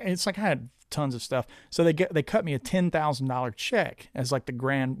like it's like I had tons of stuff. So they cut me a $10,000 check as like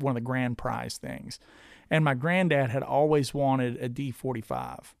one of the grand prize things. And my granddad had always wanted a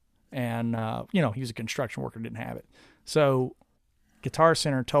D45, and he was a construction worker, didn't have it. So Guitar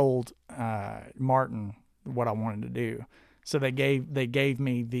Center told Martin what I wanted to do. So they gave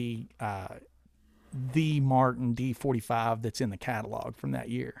me the Martin D45 that's in the catalog from that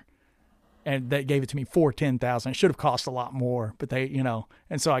year. And they gave it to me for $10,000. It should have cost a lot more, but they,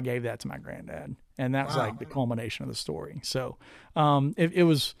 and so I gave that to my granddad, and that was like the culmination of the story. So, it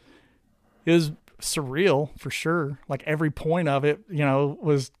was surreal for sure. Like every point of it,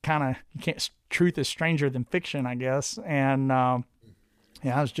 was kind of, truth is stranger than fiction, I guess. And, I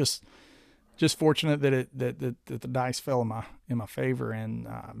was just fortunate that the dice fell in my favor. And,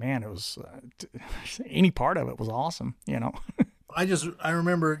 man, it was, any part of it was awesome, I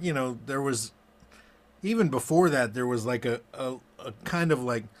remember, there was, even before that, there was like a kind of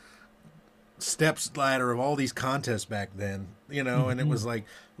like steps ladder of all these contests back then, and it was like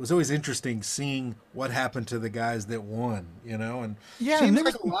it was always interesting seeing what happened to the guys that won, and Yeah, and seems there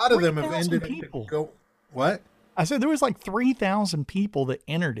like was a lot of them have 3,000 ended up people. to go. What? I said there was like 3,000 people that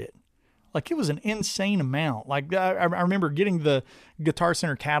entered it. Like it was an insane amount. Like I remember getting the Guitar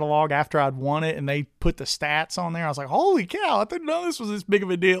Center catalog after I'd won it, and they put the stats on there. I was like, "Holy cow! I didn't know this was this big of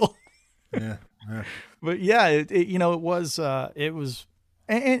a deal." Yeah, yeah. But yeah, it was,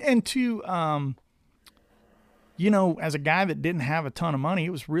 and to, as a guy that didn't have a ton of money,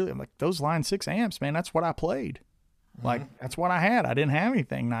 it was really like those Line 6 amps, man. That's what I played. Like that's what I had. I didn't have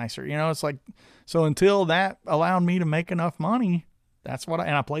anything nicer. It's like, so until that allowed me to make enough money, that's what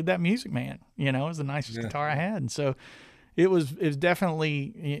and I played that Music Man, it was the nicest guitar I had. And so it was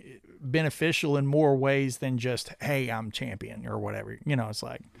definitely beneficial in more ways than just, hey, I'm champion or whatever. It's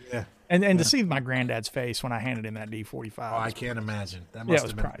like, Yeah. and to see my granddad's face when I handed him that D45. Oh, I can't imagine. That Yeah, must it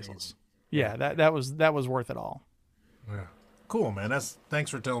was have been priceless. Yeah, that was worth it all. amazing. Yeah. Cool, man.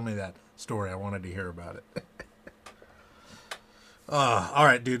 Thanks for telling me that story. I wanted to hear about it. All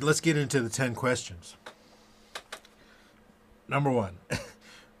right, dude. Let's get into the 10 questions. Number 1.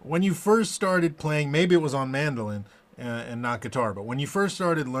 When you first started playing, maybe it was on mandolin and not guitar, but when you first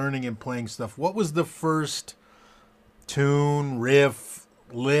started learning and playing stuff, what was the first tune, riff,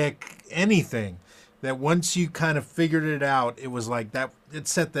 lick, anything that once you kind of figured it out, it was like that, it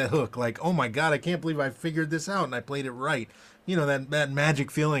set that hook, like, oh my God, I can't believe I figured this out and I played it right. That magic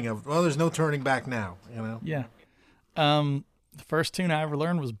feeling of, well, there's no turning back now, Yeah. The first tune I ever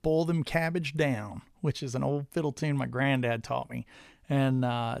learned was Boil Them Cabbage Down, which is an old fiddle tune my granddad taught me. And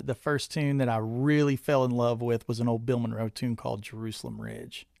the first tune that I really fell in love with was an old Bill Monroe tune called Jerusalem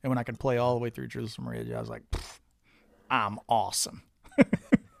Ridge. And when I could play all the way through Jerusalem Ridge, I was like, I'm awesome.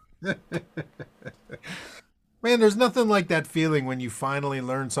 Man, there's nothing like that feeling when you finally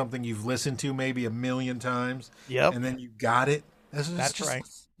learn something you've listened to maybe a million times. Yep. And then you got it. That's right.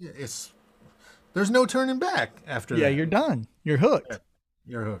 Yeah, there's no turning back after that. Yeah, you're done. You're hooked.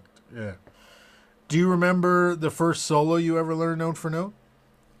 You're hooked. Yeah. Do you remember the first solo you ever learned note for note?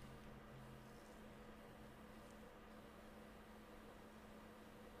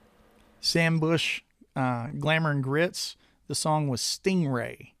 Sam Bush, Glamour and Grits. The song was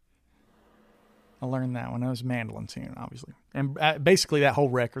Stingray. I learned that one. That was a mandolin tune, obviously. And basically that whole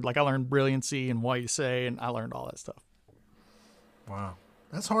record. Like I learned Brilliancy and What You Say, and I learned all that stuff. Wow.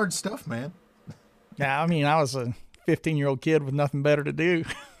 That's hard stuff, man. Yeah, I mean, I was a 15-year-old kid with nothing better to do.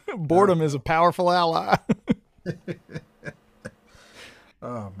 Boredom is a powerful ally.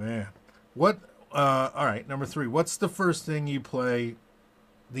 Oh, man. All right, number 3. What's the first thing you play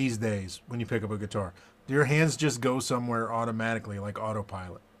these days when you pick up a guitar? Do your hands just go somewhere automatically, like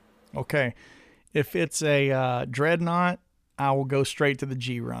autopilot? Okay. If it's a Dreadnought, I will go straight to the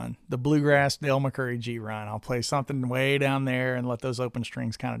G run, the Bluegrass Dale McCurry G run. I'll play something way down there and let those open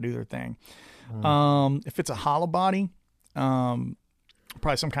strings kind of do their thing. If it's a hollow body,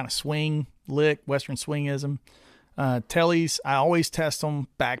 probably some kind of swing lick, Western swingism. Tellies, I always test them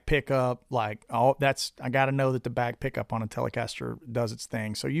back pickup. I got to know that the back pickup on a Telecaster does its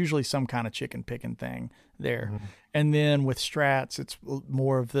thing. So usually some kind of chicken picking thing there. And then with Strats, it's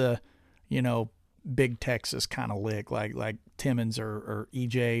more of the, big Texas kind of lick, like Timmons or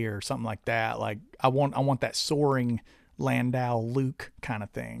EJ or something like that. Like I want that soaring Landau Luke kind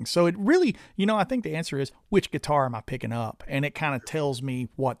of thing. So it really, I think the answer is which guitar am I picking up? And it kind of tells me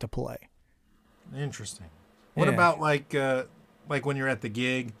what to play. Interesting. What about like when you're at the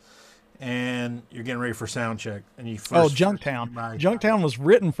gig and you're getting ready for sound check and you first Junktown. Junktown was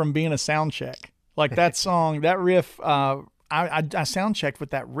written from being a sound check. Like that song, that riff, I sound checked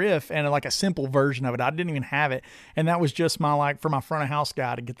with that riff and like a simple version of it. I didn't even have it. And that was just for my front of house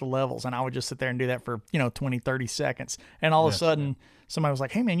guy to get the levels. And I would just sit there and do that for, 20, 30 seconds. And all of a sudden somebody was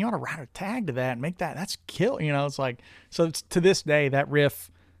like, hey man, you ought to write a tag to that and make that. That's kill. It's like, so to this day, that riff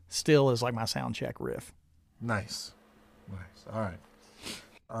still is like my sound check riff. Nice. All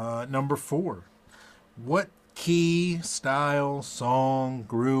right. Number 4. What key, style, song,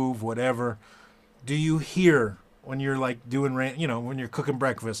 groove, whatever do you hear when you're like doing, when you're cooking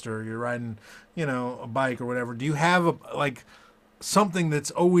breakfast or you're riding, a bike or whatever? Do you have something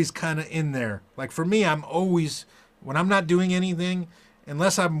that's always kind of in there? Like for me, I'm always, when I'm not doing anything,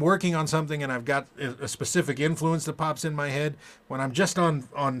 unless I'm working on something and I've got a specific influence that pops in my head, when I'm just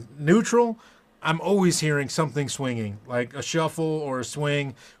on neutral, I'm always hearing something swinging, like a shuffle or a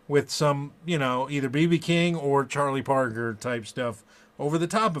swing with some, either B.B. King or Charlie Parker type stuff over the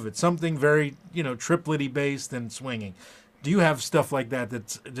top of it. Something very, triplety based and swinging. Do you have stuff like that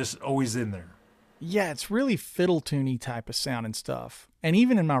that's just always in there? Yeah, it's really fiddle tuney type of sound and stuff. And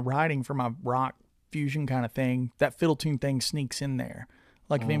even in my writing for my rock fusion kind of thing, that fiddle tune thing sneaks in there.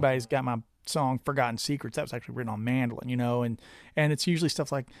 Like if anybody's got my song Forgotten Secrets, that was actually written on mandolin, and it's usually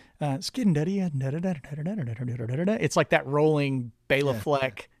stuff like skidden duddy. It's like that rolling Bela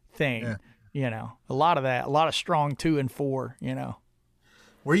Fleck thing, a lot of that, a lot of strong 2 and 4.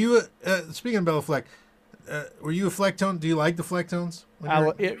 Were you speaking of Bela Fleck? Were you a Flecktone? Do you like the Flecktones?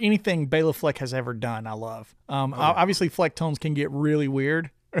 Anything Bela Fleck has ever done, I love. Obviously, Flecktones can get really weird,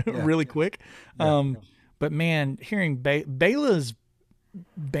 really quick. But man, hearing Bela's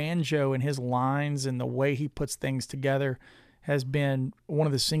banjo and his lines and the way he puts things together has been one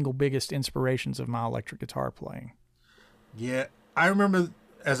of the single biggest inspirations of my electric guitar playing. Yeah, I remember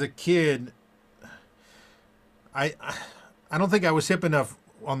as a kid, I don't think I was hip enough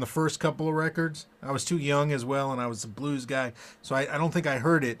on the first couple of records. I was too young as well, and I was a blues guy, so I don't think I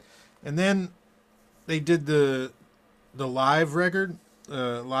heard it. And then they did the live record,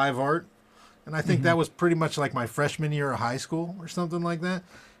 Live Art, and I think that was pretty much like my freshman year of high school or something like that.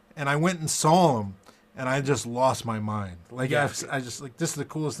 And I went and saw them, and I just lost my mind. Like I just like, this is the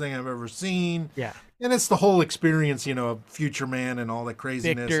coolest thing I've ever seen. Yeah. And it's the whole experience, of Future Man and all that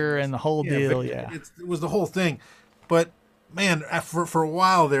craziness. Victor and the whole deal, It was the whole thing. But man, for a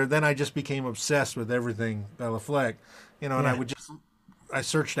while there, then I just became obsessed with everything Bela Fleck, and I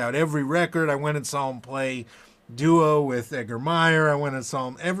searched out every record. I went and saw him play duo with Edgar Meyer. I went and saw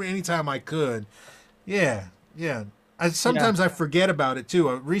him anytime I could. Yeah. Sometimes I forget about it too.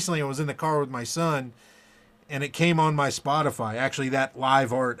 Recently I was in the car with my son, and it came on my Spotify. Actually, that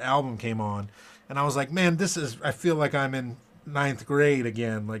Live Art album came on, and I was like, man, I feel like I'm in 9th grade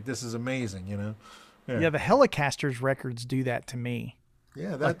again. Like, this is amazing, Yeah, the Helicasters records do that to me.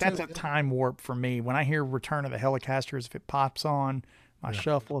 Yeah, that's a time warp for me. When I hear Return of the Helicasters, if it pops on my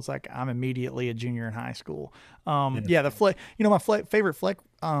shuffle, it's like I'm immediately a junior in high school. The Fleck, my favorite Fleck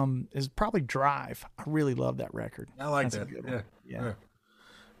is probably Drive. I really love that record. I like that. Yeah.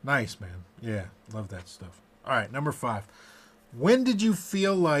 Nice, man. Yeah, love that stuff. All right, number 5. When did you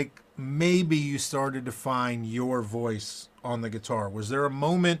feel like maybe you started to find your voice on the guitar? Was there a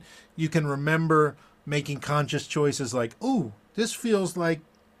moment you can remember making conscious choices like, ooh, this feels like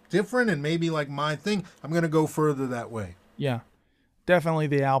different and maybe like my thing? I'm going to go further that way. Yeah, definitely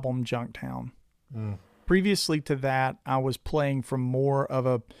the album Junktown. Previously to that, I was playing from more of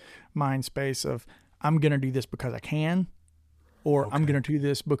a mind space of, I'm going to do this because I can, or I'm going to do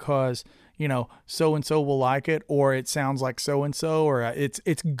this because, so-and-so will like it, or it sounds like so-and-so, or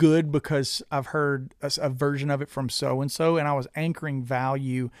it's good because I've heard a version of it from so-and-so, and I was anchoring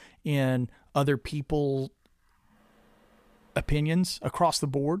value in other people's opinions across the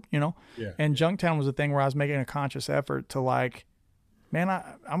board, And Junktown was a thing where I was making a conscious effort to like, man,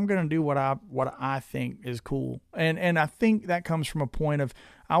 I'm going to do what I think is cool. And I think that comes from a point of,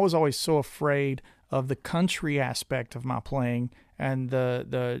 I was always so afraid of the country aspect of my playing and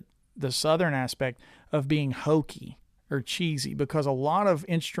the Southern aspect of being hokey or cheesy, because a lot of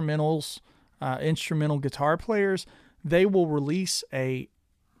instrumental guitar players, they will release a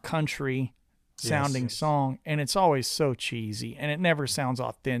country sounding song, and it's always so cheesy and it never sounds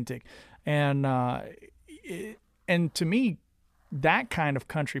authentic. And to me, that kind of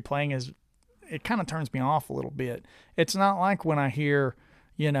country playing it kind of turns me off a little bit. It's not like when I hear,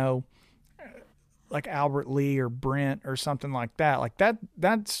 like Albert Lee or Brent or something like that. Like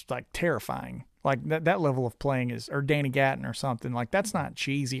that's like terrifying. Like that level of playing or Danny Gatton or something, like that's not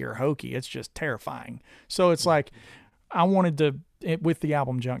cheesy or hokey. It's just terrifying. So it's like, I wanted to, with the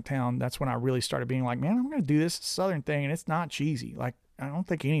album Junktown, that's when I really started being like, man, I'm going to do this Southern thing, and it's not cheesy. Like, I don't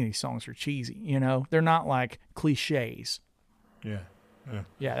think any of these songs are cheesy, They're not like cliches. Yeah,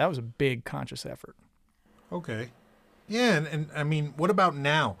 that was a big conscious effort. Okay. Yeah, and I mean, what about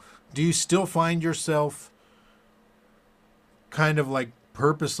now? Do you still find yourself kind of like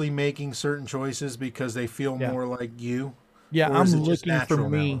purposely making certain choices because they feel more like you? Yeah, or I'm is it just looking for natural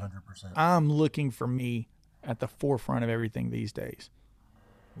me. now, 100%? I'm looking for me at the forefront of everything these days.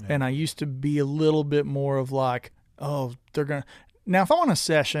 Yeah. And I used to be a little bit more of like, oh, they're going to... Now, if I want a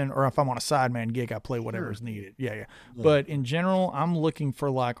session or if I want a sideman gig, I play whatever's needed. Yeah. But in general, I'm looking for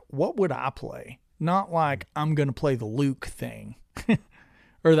like, what would I play? Not like I'm going to play the Luke thing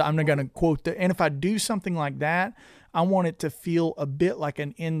or I'm not going to quote the... And if I do something like that, I want it to feel a bit like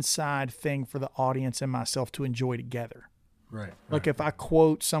an inside thing for the audience and myself to enjoy together. Right. Like if I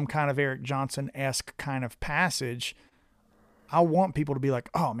quote some kind of Eric Johnson-esque kind of passage, I want people to be like,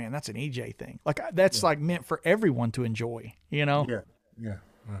 oh man, that's an EJ thing. Like that's like meant for everyone to enjoy, Yeah.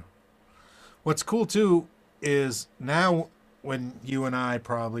 What's cool too is now when you and I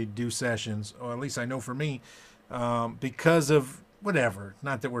probably do sessions, or at least I know for me, because of whatever.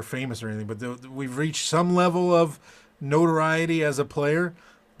 Not that we're famous or anything, but we've reached some level of notoriety as a player.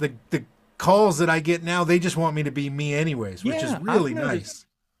 The calls that I get now, they just want me to be me anyways, which is really nice.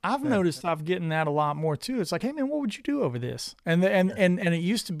 I've noticed I've getting that a lot more too. It's like, hey man, what would you do over this? And it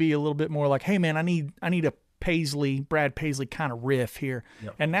used to be a little bit more like, hey man, I need a Brad Paisley kind of riff here.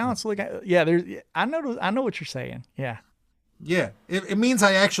 Yep. And now it's like, I know what you're saying. Yeah. Yeah. It means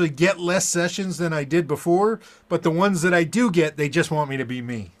I actually get less sessions than I did before, but the ones that I do get, they just want me to be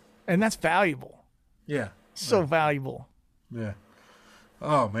me. And that's valuable. Yeah. So valuable. Yeah.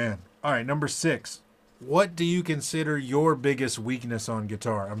 Oh man. All right. Number 6. What do you consider your biggest weakness on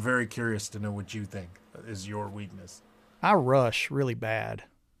guitar? I'm very curious to know what you think is your weakness. I rush really bad.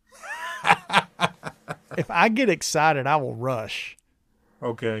 If I get excited, I will rush.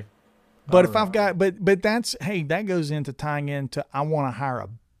 Okay. But if I've got, but that goes into tying into, I want to hire a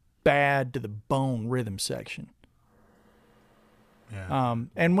bad to the bone rhythm section. Yeah.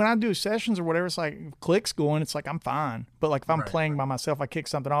 And when I do sessions or whatever, it's like clicks going, it's like, I'm fine. But like if I'm playing by myself, I kick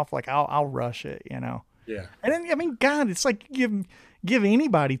something off, like I'll rush it, you know? Yeah. And then, I mean, God, it's like give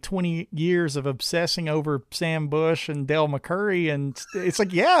anybody 20 years of obsessing over Sam Bush and Del McCurry. And it's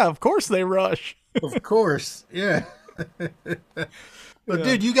like, yeah, of course they rush. Of course. Yeah. But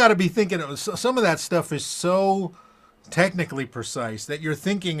dude, you got to be thinking some of that stuff is so technically precise that you're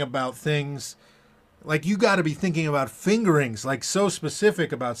thinking about things like you got to be thinking about fingerings, like so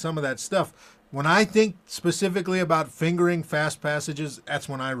specific about some of that stuff. When I think specifically about fingering fast passages, that's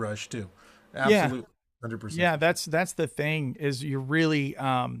when I rush too. Absolutely. 100%. Yeah, that's the thing is you're really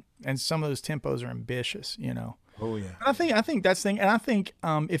and some of those tempos are ambitious, you know. Oh yeah. And I think that's the thing, and I think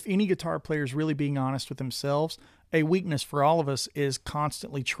if any guitar player is really being honest with themselves, a weakness for all of us is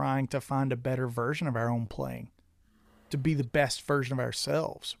constantly trying to find a better version of our own playing, to be the best version of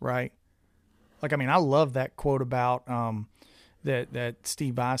ourselves, right? Like, I mean, I love that quote about that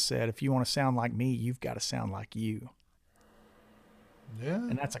Steve Vai said, if you want to sound like me, you've got to sound like you. Yeah.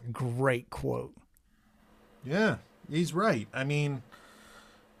 And that's a great quote. Yeah, he's right. I mean,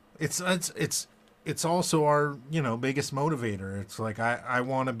 it's also our, biggest motivator. It's like I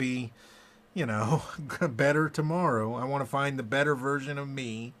want to be, better tomorrow. I want to find the better version of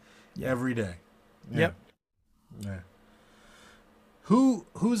me every day. Yeah. Yep. Yeah.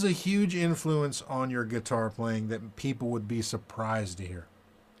 Who's a huge influence on your guitar playing that people would be surprised to hear?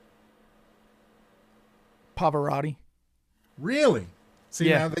 Pavarotti. Really? See,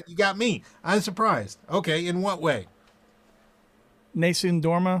 now that you got me, I'm surprised. Okay, in what way? Nessun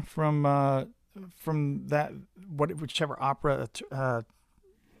Dorma from whichever opera.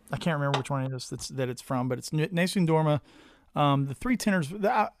 I can't remember which one it is that it's from, but it's Nessun Dorma. The three tenors.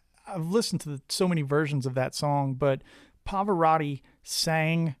 I've listened to so many versions of that song, but Pavarotti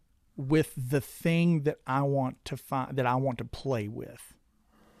sang with the thing that I want to find, that I want to play with.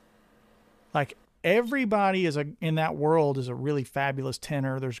 Like everybody in that world is a really fabulous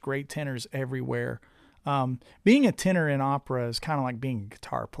tenor. There's great tenors everywhere. Being a tenor in opera is kind of like being a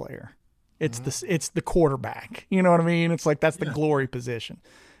guitar player. It's it's the quarterback. You know what I mean? It's like that's the glory position.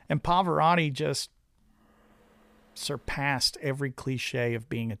 And Pavarotti just surpassed every cliche of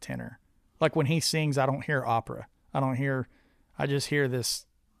being a tenor. Like when he sings, I don't hear opera. I just hear this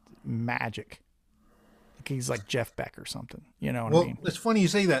magic. Like he's like Jeff Beck or something. You know what I mean? It's funny you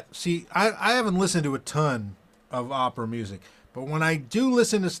say that. See, I haven't listened to a ton of opera music, but when I do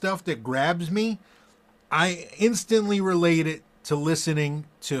listen to stuff that grabs me, I instantly relate it to listening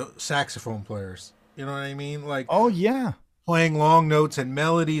to saxophone players. You know what I mean? Like, oh yeah, playing long notes and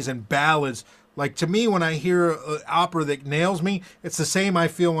melodies and ballads. Like to me, when I hear an opera that nails me, it's the same I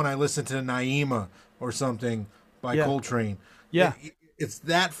feel when I listen to Naima or something by Coltrane. Yeah. It's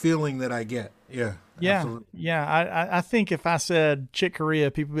that feeling that I get. Yeah. Yeah. Absolutely. Yeah. I think if I said Chick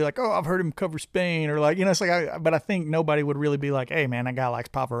Corea, people would be like, oh, I've heard him cover Spain, or like, it's like, but I think nobody would really be like, hey man, that guy likes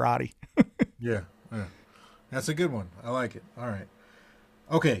Pavarotti. Yeah. That's a good one. I like it. All right.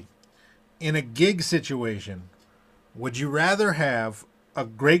 Okay. In a gig situation, would you rather have a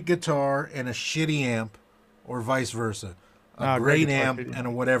great guitar and a shitty amp, or vice versa? A great amp and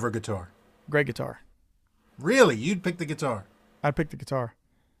a whatever guitar? Great guitar. Really? You'd pick the guitar? I'd pick the guitar.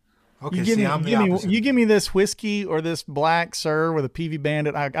 Okay, I'm the opposite. You give me this whiskey or this black Sir with a PV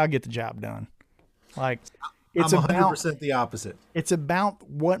Bandit, I'll get the job done. Like, it's I'm 100% the opposite. It's about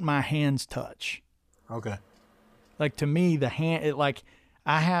what my hands touch. Okay. Like to me, the hand,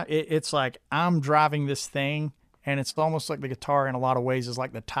 it's like I'm driving this thing, and it's almost like the guitar in a lot of ways is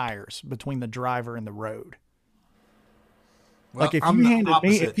like the tires between the driver and the road. Well, Like if I'm you the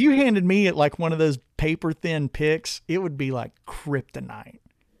handed me opposite. it like one of those paper thin picks, it would be like kryptonite.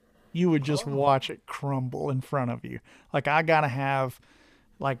 You would just watch it crumble in front of you. Like I gotta have,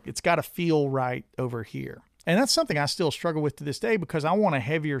 like it's gotta feel right over here. And that's something I still struggle with to this day because I want a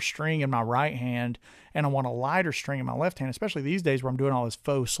heavier string in my right hand and I want a lighter string in my left hand, especially these days where I'm doing all this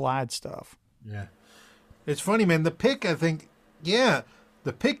faux slide stuff. Yeah. It's funny, man. The pick, I think, yeah,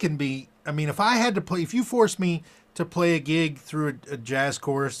 the pick can be. I mean, if I had to play, if you forced me to play a gig through a jazz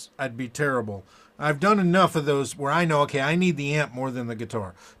course, I'd be terrible. I've done enough of those where I know, okay, I need the amp more than the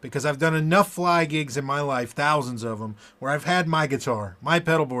guitar because I've done enough fly gigs in my life, thousands of them, where I've had my guitar, my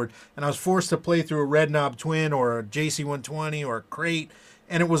pedal board, and I was forced to play through a Red Knob Twin or a JC120 or a Crate,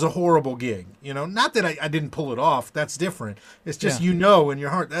 and it was a horrible gig. You know, not that I didn't pull it off. That's different. It's just, Yeah. you know, in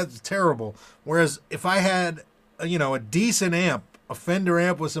your heart, that's terrible. Whereas if I had, a decent amp, a Fender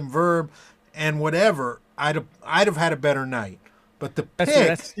amp with some Verb and whatever, I'd have had a better night. But the pick,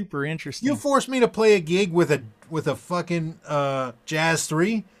 That's super interesting. you forced me to play a gig with a fucking Jazz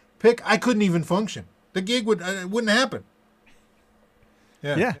 3 pick, I couldn't even function. The gig it wouldn't happen.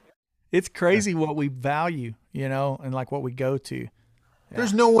 Yeah. Yeah. It's crazy what we value, and like what we go to.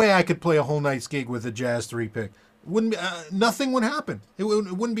 There's no way I could play a whole night's gig with a Jazz 3 pick. Wouldn't be, nothing would happen. It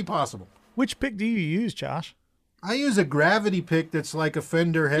wouldn't be possible. Which pick do you use, Josh? I use a gravity pick that's like a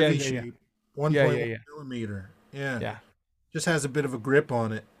Fender heavy yeah, yeah. shape, 1.1 Yeah. millimeter. Yeah. Yeah. Just has a bit of a grip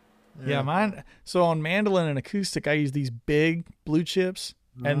on it. Yeah, mine. So on mandolin and acoustic, I use these big blue chips,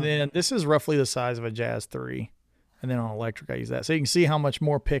 and then this is roughly the size of a Jazz 3. And then on electric, I use that. So you can see how much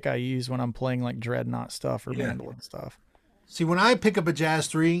more pick I use when I'm playing like dreadnought stuff or mandolin stuff. See, when I pick up a Jazz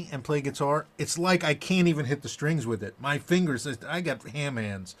 3 and play guitar, it's like I can't even hit the strings with it. My fingers, I got ham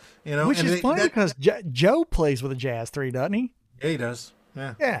hands, Which and is funny because Joe plays with a Jazz 3, doesn't he? Yeah, he does.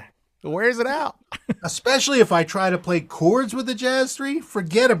 Yeah. Yeah. It wears it out. Especially if I try to play chords with the Jazz 3,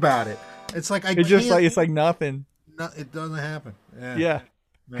 forget about it. It's like It's like nothing. No, it doesn't happen. Yeah. Yeah.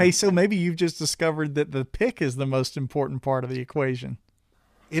 Hey, so maybe you've just discovered that the pick is the most important part of the equation.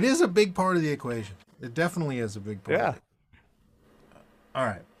 It is a big part of the equation. It definitely is a big part. Yeah. All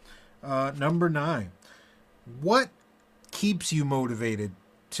right. Number 9. What keeps you motivated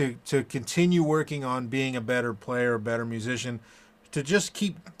to continue working on being a better player, a better musician, to just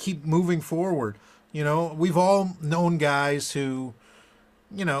keep moving forward? We've all known guys who,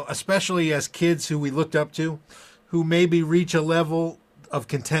 especially as kids who we looked up to, who maybe reach a level of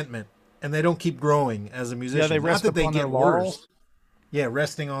contentment and they don't keep growing as a musician. Yeah, they rest Not that upon they their get laurels. worse. Yeah,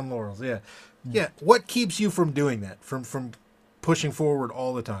 resting on laurels. Yeah. Yeah. What keeps you from doing that? From pushing forward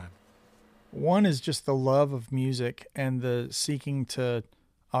all the time? One is just the love of music and the seeking to,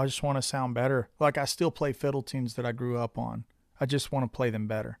 I just want to sound better. Like I still play fiddle tunes that I grew up on. I just want to play them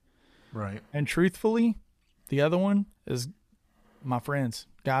better. Right. And truthfully, the other one is my friends,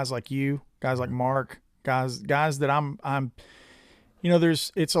 guys like you, guys like Mark, guys that I'm,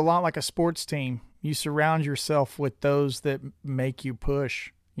 it's a lot like a sports team. You surround yourself with those that make you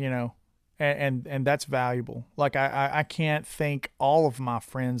push, and that's valuable. Like I can't thank all of my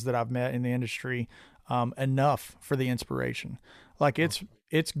friends that I've met in the industry enough for the inspiration. Like it's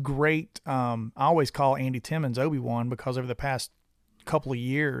great. I always call Andy Timmons Obi-Wan because over the past couple of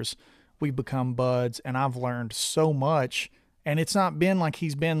years we've become buds and I've learned so much, and it's not been like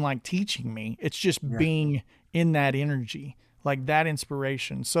he's been like teaching me. It's just being in that energy, like that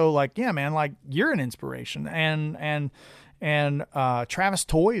inspiration. So like, yeah, man, like you're an inspiration, and Travis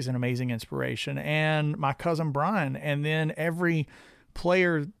Toy is an amazing inspiration, and my cousin Brian, and then every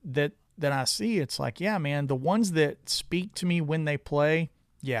player that I see, it's like, yeah, man, the ones that speak to me when they play,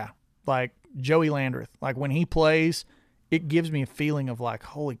 yeah, like Joey Landreth, like when he plays, it gives me a feeling of like,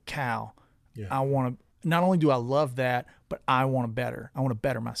 holy cow, I want to, not only do I love that, but I want to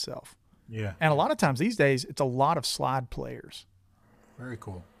better myself. Yeah. And a lot of times these days, it's a lot of slide players. Very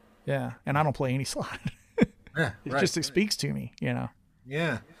cool. Yeah. And I don't play any slide. Yeah. It speaks to me,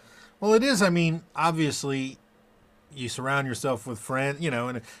 Yeah. Well, it is. I mean, obviously, you surround yourself with friends,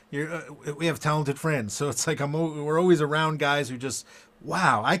 and we have talented friends. So it's like we're always around guys who just,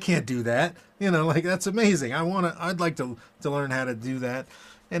 wow, I can't do that. Like that's amazing. I'd like to learn how to do that.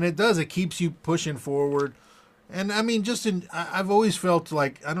 And it does. It keeps you pushing forward. And I mean, I've always felt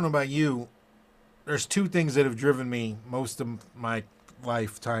like, I don't know about you, there's 2 things that have driven me most of my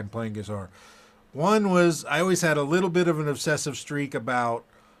lifetime playing guitar. One was I always had a little bit of an obsessive streak about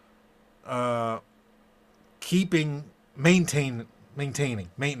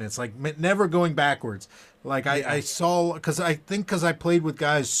maintenance, like never going backwards. Like I saw, because I played with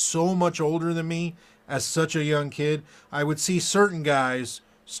guys so much older than me as such a young kid, I would see certain guys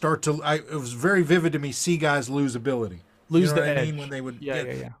it was very vivid to me, see guys lose ability. Lose know the what I edge. mean? When they would Yeah, get,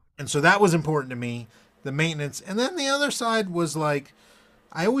 yeah, yeah. and so that was important to me, the maintenance. And then the other side was like,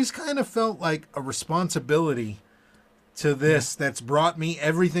 I always kind of felt like a responsibility to this that's brought me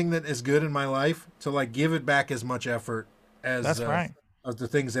everything that is good in my life to like give it back as much effort as That's right. as the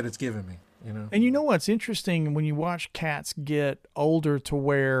things that it's given me. You know. And you know what's interesting when you watch cats get older to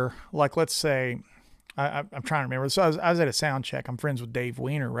where, like, let's say, I'm trying to remember. So I was at a sound check. I'm friends with Dave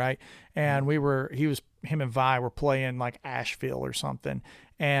Weiner, right? And him and Vi were playing like Asheville or something.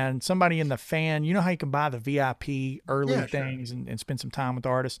 And somebody in the fan, you know how you can buy the VIP early things and spend some time with the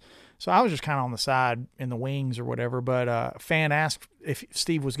artists. So I was just kind of on the side in the wings or whatever. But a fan asked if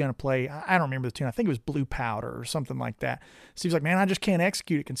Steve was going to play. I don't remember the tune. I think it was Blue Powder or something like that. Steve's like, man, I just can't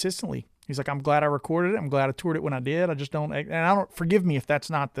execute it consistently. He's like, I'm glad I recorded it. I'm glad I toured it when I did. I just don't, and I don't, forgive me if that's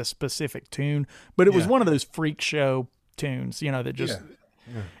not the specific tune, but it was one of those freak show tunes, you know, that just,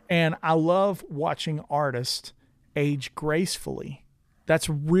 and I love watching artists age gracefully. That's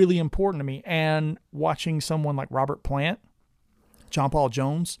really important to me. And watching someone like Robert Plant, John Paul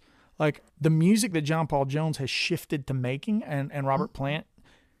Jones, like the music that John Paul Jones has shifted to making and Robert Plant,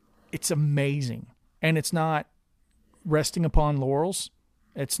 it's amazing. And it's not resting upon laurels.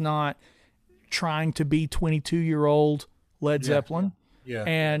 It's not trying to be 22-year-old Led Zeppelin. Yeah.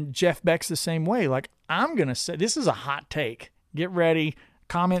 And Jeff Beck's the same way. Like, I'm going to say, this is a hot take. Get ready.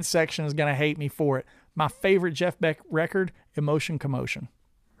 Comment section is going to hate me for it. My favorite Jeff Beck record, Emotion Commotion.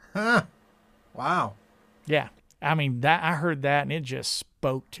 Huh. Wow. Yeah. I mean, that I heard that and it just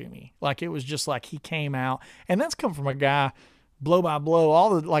spoke to me. Like, it was just like he came out. And that's come from a guy, blow by blow,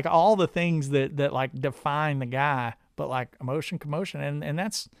 all the things that like define the guy. But like Emotion Commotion, and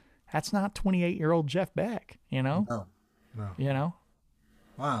that's not 28-year-old Jeff Beck, you know? No. You know?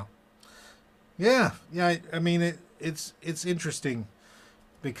 Wow. Yeah. I mean, it's interesting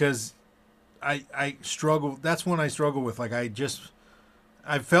because I struggle. That's when I struggle with, like, I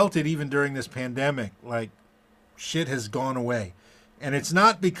felt it even during this pandemic, like shit has gone away. And it's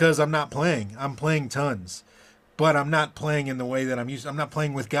not because I'm not playing. I'm playing tons, but I'm not playing in the way that I'm used. I'm not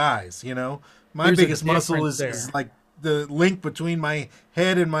playing with guys, you know? My biggest muscle is like the link between my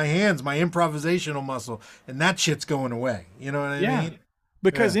head and my hands, my improvisational muscle, and that shit's going away. You know what I mean?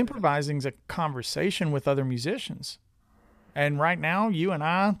 Because improvising's a conversation with other musicians. And right now, you and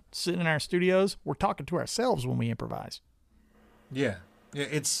I, sitting in our studios, we're talking to ourselves when we improvise. Yeah.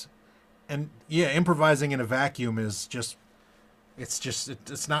 Improvising in a vacuum is just,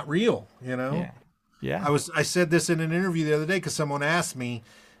 it's not real, you know? Yeah. I said this in an interview the other day because someone asked me,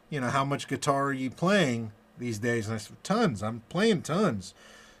 you know, how much guitar are you playing these days? And I said, tons. I'm playing tons.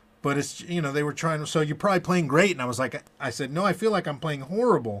 But it's, you know, they were trying to, so you're probably playing great. And I said, no, I feel like I'm playing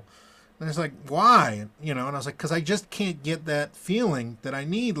horrible. And it's like, why? You know, and I was like, because I just can't get that feeling that I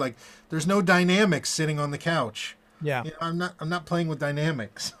need. Like, there's no dynamics sitting on the couch. Yeah. You know, I'm not playing with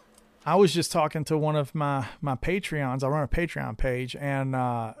dynamics. I was just talking to one of my Patreons. I run a Patreon page, and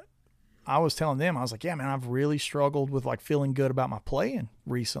I was telling them, I was like, yeah, man, I've really struggled with like feeling good about my playing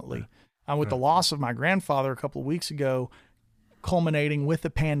recently. With the loss of my grandfather a couple of weeks ago, culminating with the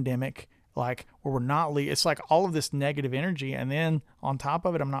pandemic, like where we're not, it's like all of this negative energy. And then on top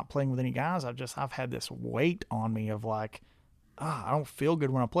of it, I'm not playing with any guys. I've had this weight on me of like, I don't feel good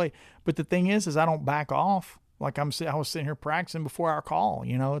when I play. But the thing is I don't back off. Like I was sitting here practicing before our call,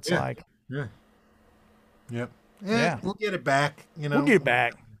 you know, it's like, Yep. Yeah. We'll get it back, you know, we'll get it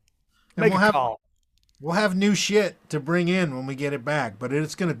back. Make a call. We'll have new shit to bring in when we get it back, but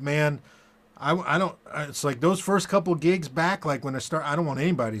it's going to, man, I don't, it's like those first couple gigs back, like when I don't want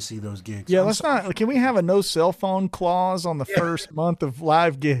anybody to see those gigs. Yeah, can we have a no cell phone clause on the first month of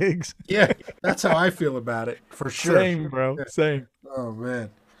live gigs? Yeah, that's how I feel about it, for sure. Same, bro. Same. Oh, man.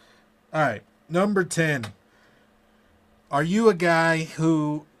 All right, number 10. Are you a guy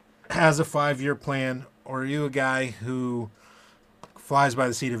who has a 5-year plan, or are you a guy who flies by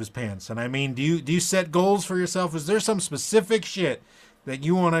the seat of his pants? And I mean, do you set goals for yourself? Is there some specific shit that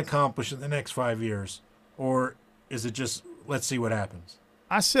you want to accomplish in the next 5 years, or is it just let's see what happens?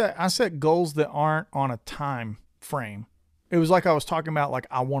 I set goals that aren't on a time frame. It was like I was talking about, like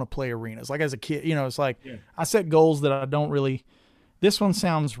I want to play arenas. Like as a kid, you know, it's like I set goals that I don't really. This one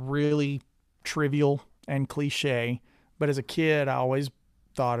sounds really trivial and cliche, but as a kid, I always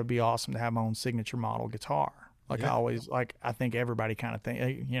thought it'd be awesome to have my own signature model guitar. Like I think everybody kind of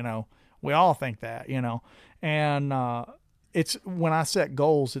think, you know, we all think that, you know, and it's when I set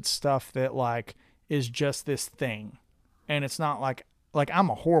goals, it's stuff that like is just this thing, and it's not like I'm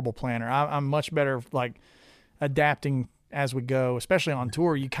a horrible planner. I'm much better like adapting as we go, especially on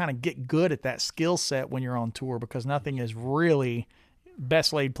tour. You kind of get good at that skill set when you're on tour because nothing is really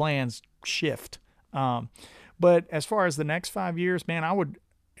best laid plans shift. But as far as the next 5 years, man, I would,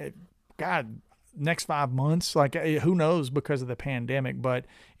 God, next 5 months, like who knows because of the pandemic. But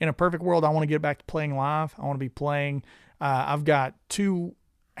in a perfect world, I want to get back to playing live. I want to be playing. I've got 2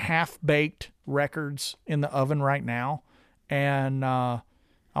 half-baked records in the oven right now, and I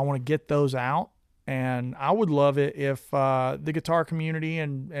want to get those out. And I would love it if the guitar community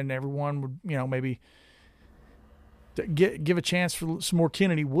and everyone would, maybe give a chance for some more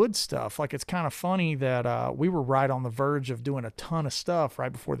Kennedy Wood stuff. Like, it's kind of funny that we were right on the verge of doing a ton of stuff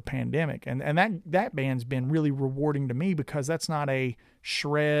right before the pandemic. And that band's been really rewarding to me because that's not a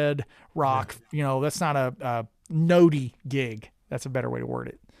shred rock, that's not a notey gig. That's a better way to word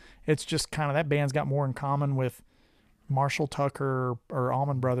it. It's just kind of, that band's got more in common with Marshall Tucker or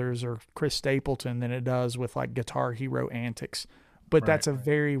Allman Brothers or Chris Stapleton than it does with like Guitar Hero antics. But that's a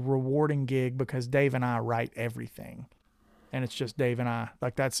very rewarding gig because Dave and I write everything. And it's just Dave and I.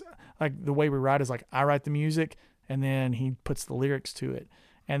 Like, that's like the way we write is like I write the music and then he puts the lyrics to it.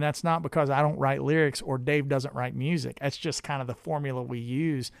 And that's not because I don't write lyrics or Dave doesn't write music. That's just kind of the formula we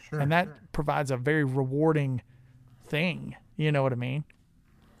use. Sure, and that provides a very rewarding thing. You know what I mean?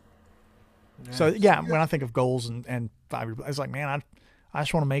 Yeah. So, yeah, when I think of goals and 5 years, it's like, man, I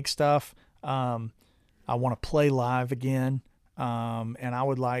just want to make stuff. I want to play live again. And I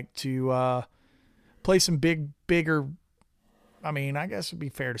would like to play some bigger. I mean, I guess it'd be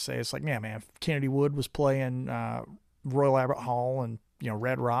fair to say it's like, yeah, man, if Kennedy Wood was playing Royal Albert Hall and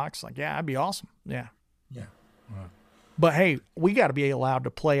Red Rocks, like, yeah, that'd be awesome. Yeah. Yeah. But hey, we got to be allowed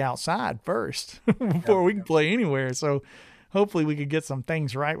to play outside first before we can play anywhere. So hopefully we could get some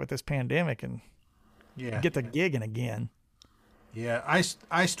things right with this pandemic and get the gigging again. Yeah,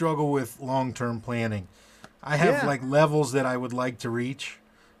 I struggle with long-term planning. I have like levels that I would like to reach,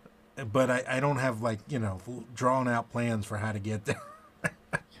 but I don't have like, drawn out plans for how to get there.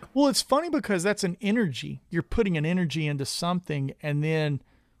 Well, it's funny because that's an energy. You're putting an energy into something, and then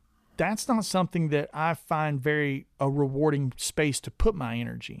that's not something that I find very a rewarding space to put my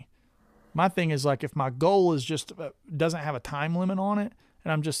energy. My thing is like if my goal is just doesn't have a time limit on it,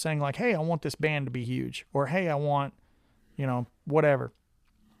 and I'm just saying like, hey, I want this band to be huge, or hey, I want, whatever.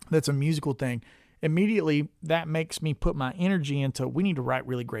 That's a musical thing. Immediately that makes me put my energy into, we need to write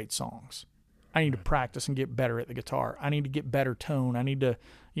really great songs. I need to practice and get better at the guitar. I need to get better tone. I need to,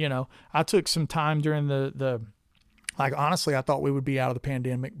 I took some time during the like, honestly, I thought we would be out of the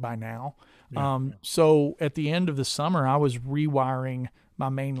pandemic by now. So at the end of the summer, I was rewiring my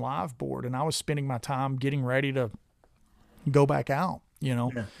main live board and I was spending my time getting ready to go back out,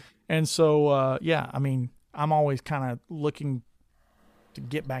 And so, I mean, I'm always kind of looking to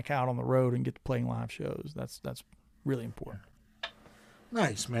get back out on the road and get to playing live shows. That's really important.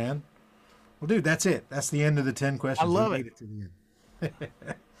 Nice, man. Well, dude, that's it. That's the end of the 10 questions. I love it. To the end.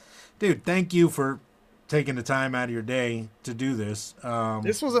 Dude, thank you for taking the time out of your day to do this.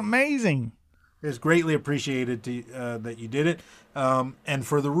 This was amazing. It's greatly appreciated that you did it. And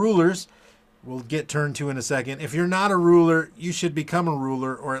for the rulers, we'll get turned to in a second. If you're not a ruler, you should become a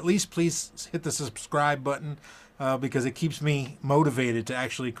ruler, or at least please hit the subscribe button. Because it keeps me motivated to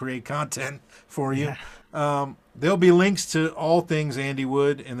actually create content for you. Yeah. There'll be links to all things Andy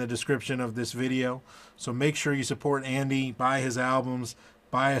Wood in the description of this video. So make sure you support Andy, buy his albums,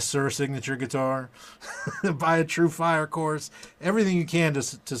 buy a Sir signature guitar, buy a True Fire course, everything you can to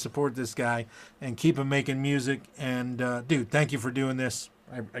support this guy and keep him making music. And, dude, thank you for doing this.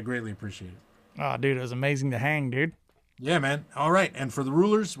 I greatly appreciate it. Oh, dude, it was amazing to hang, dude. Yeah, man. All right. And for the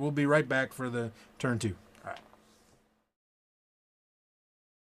rulers, we'll be right back for the turn 2.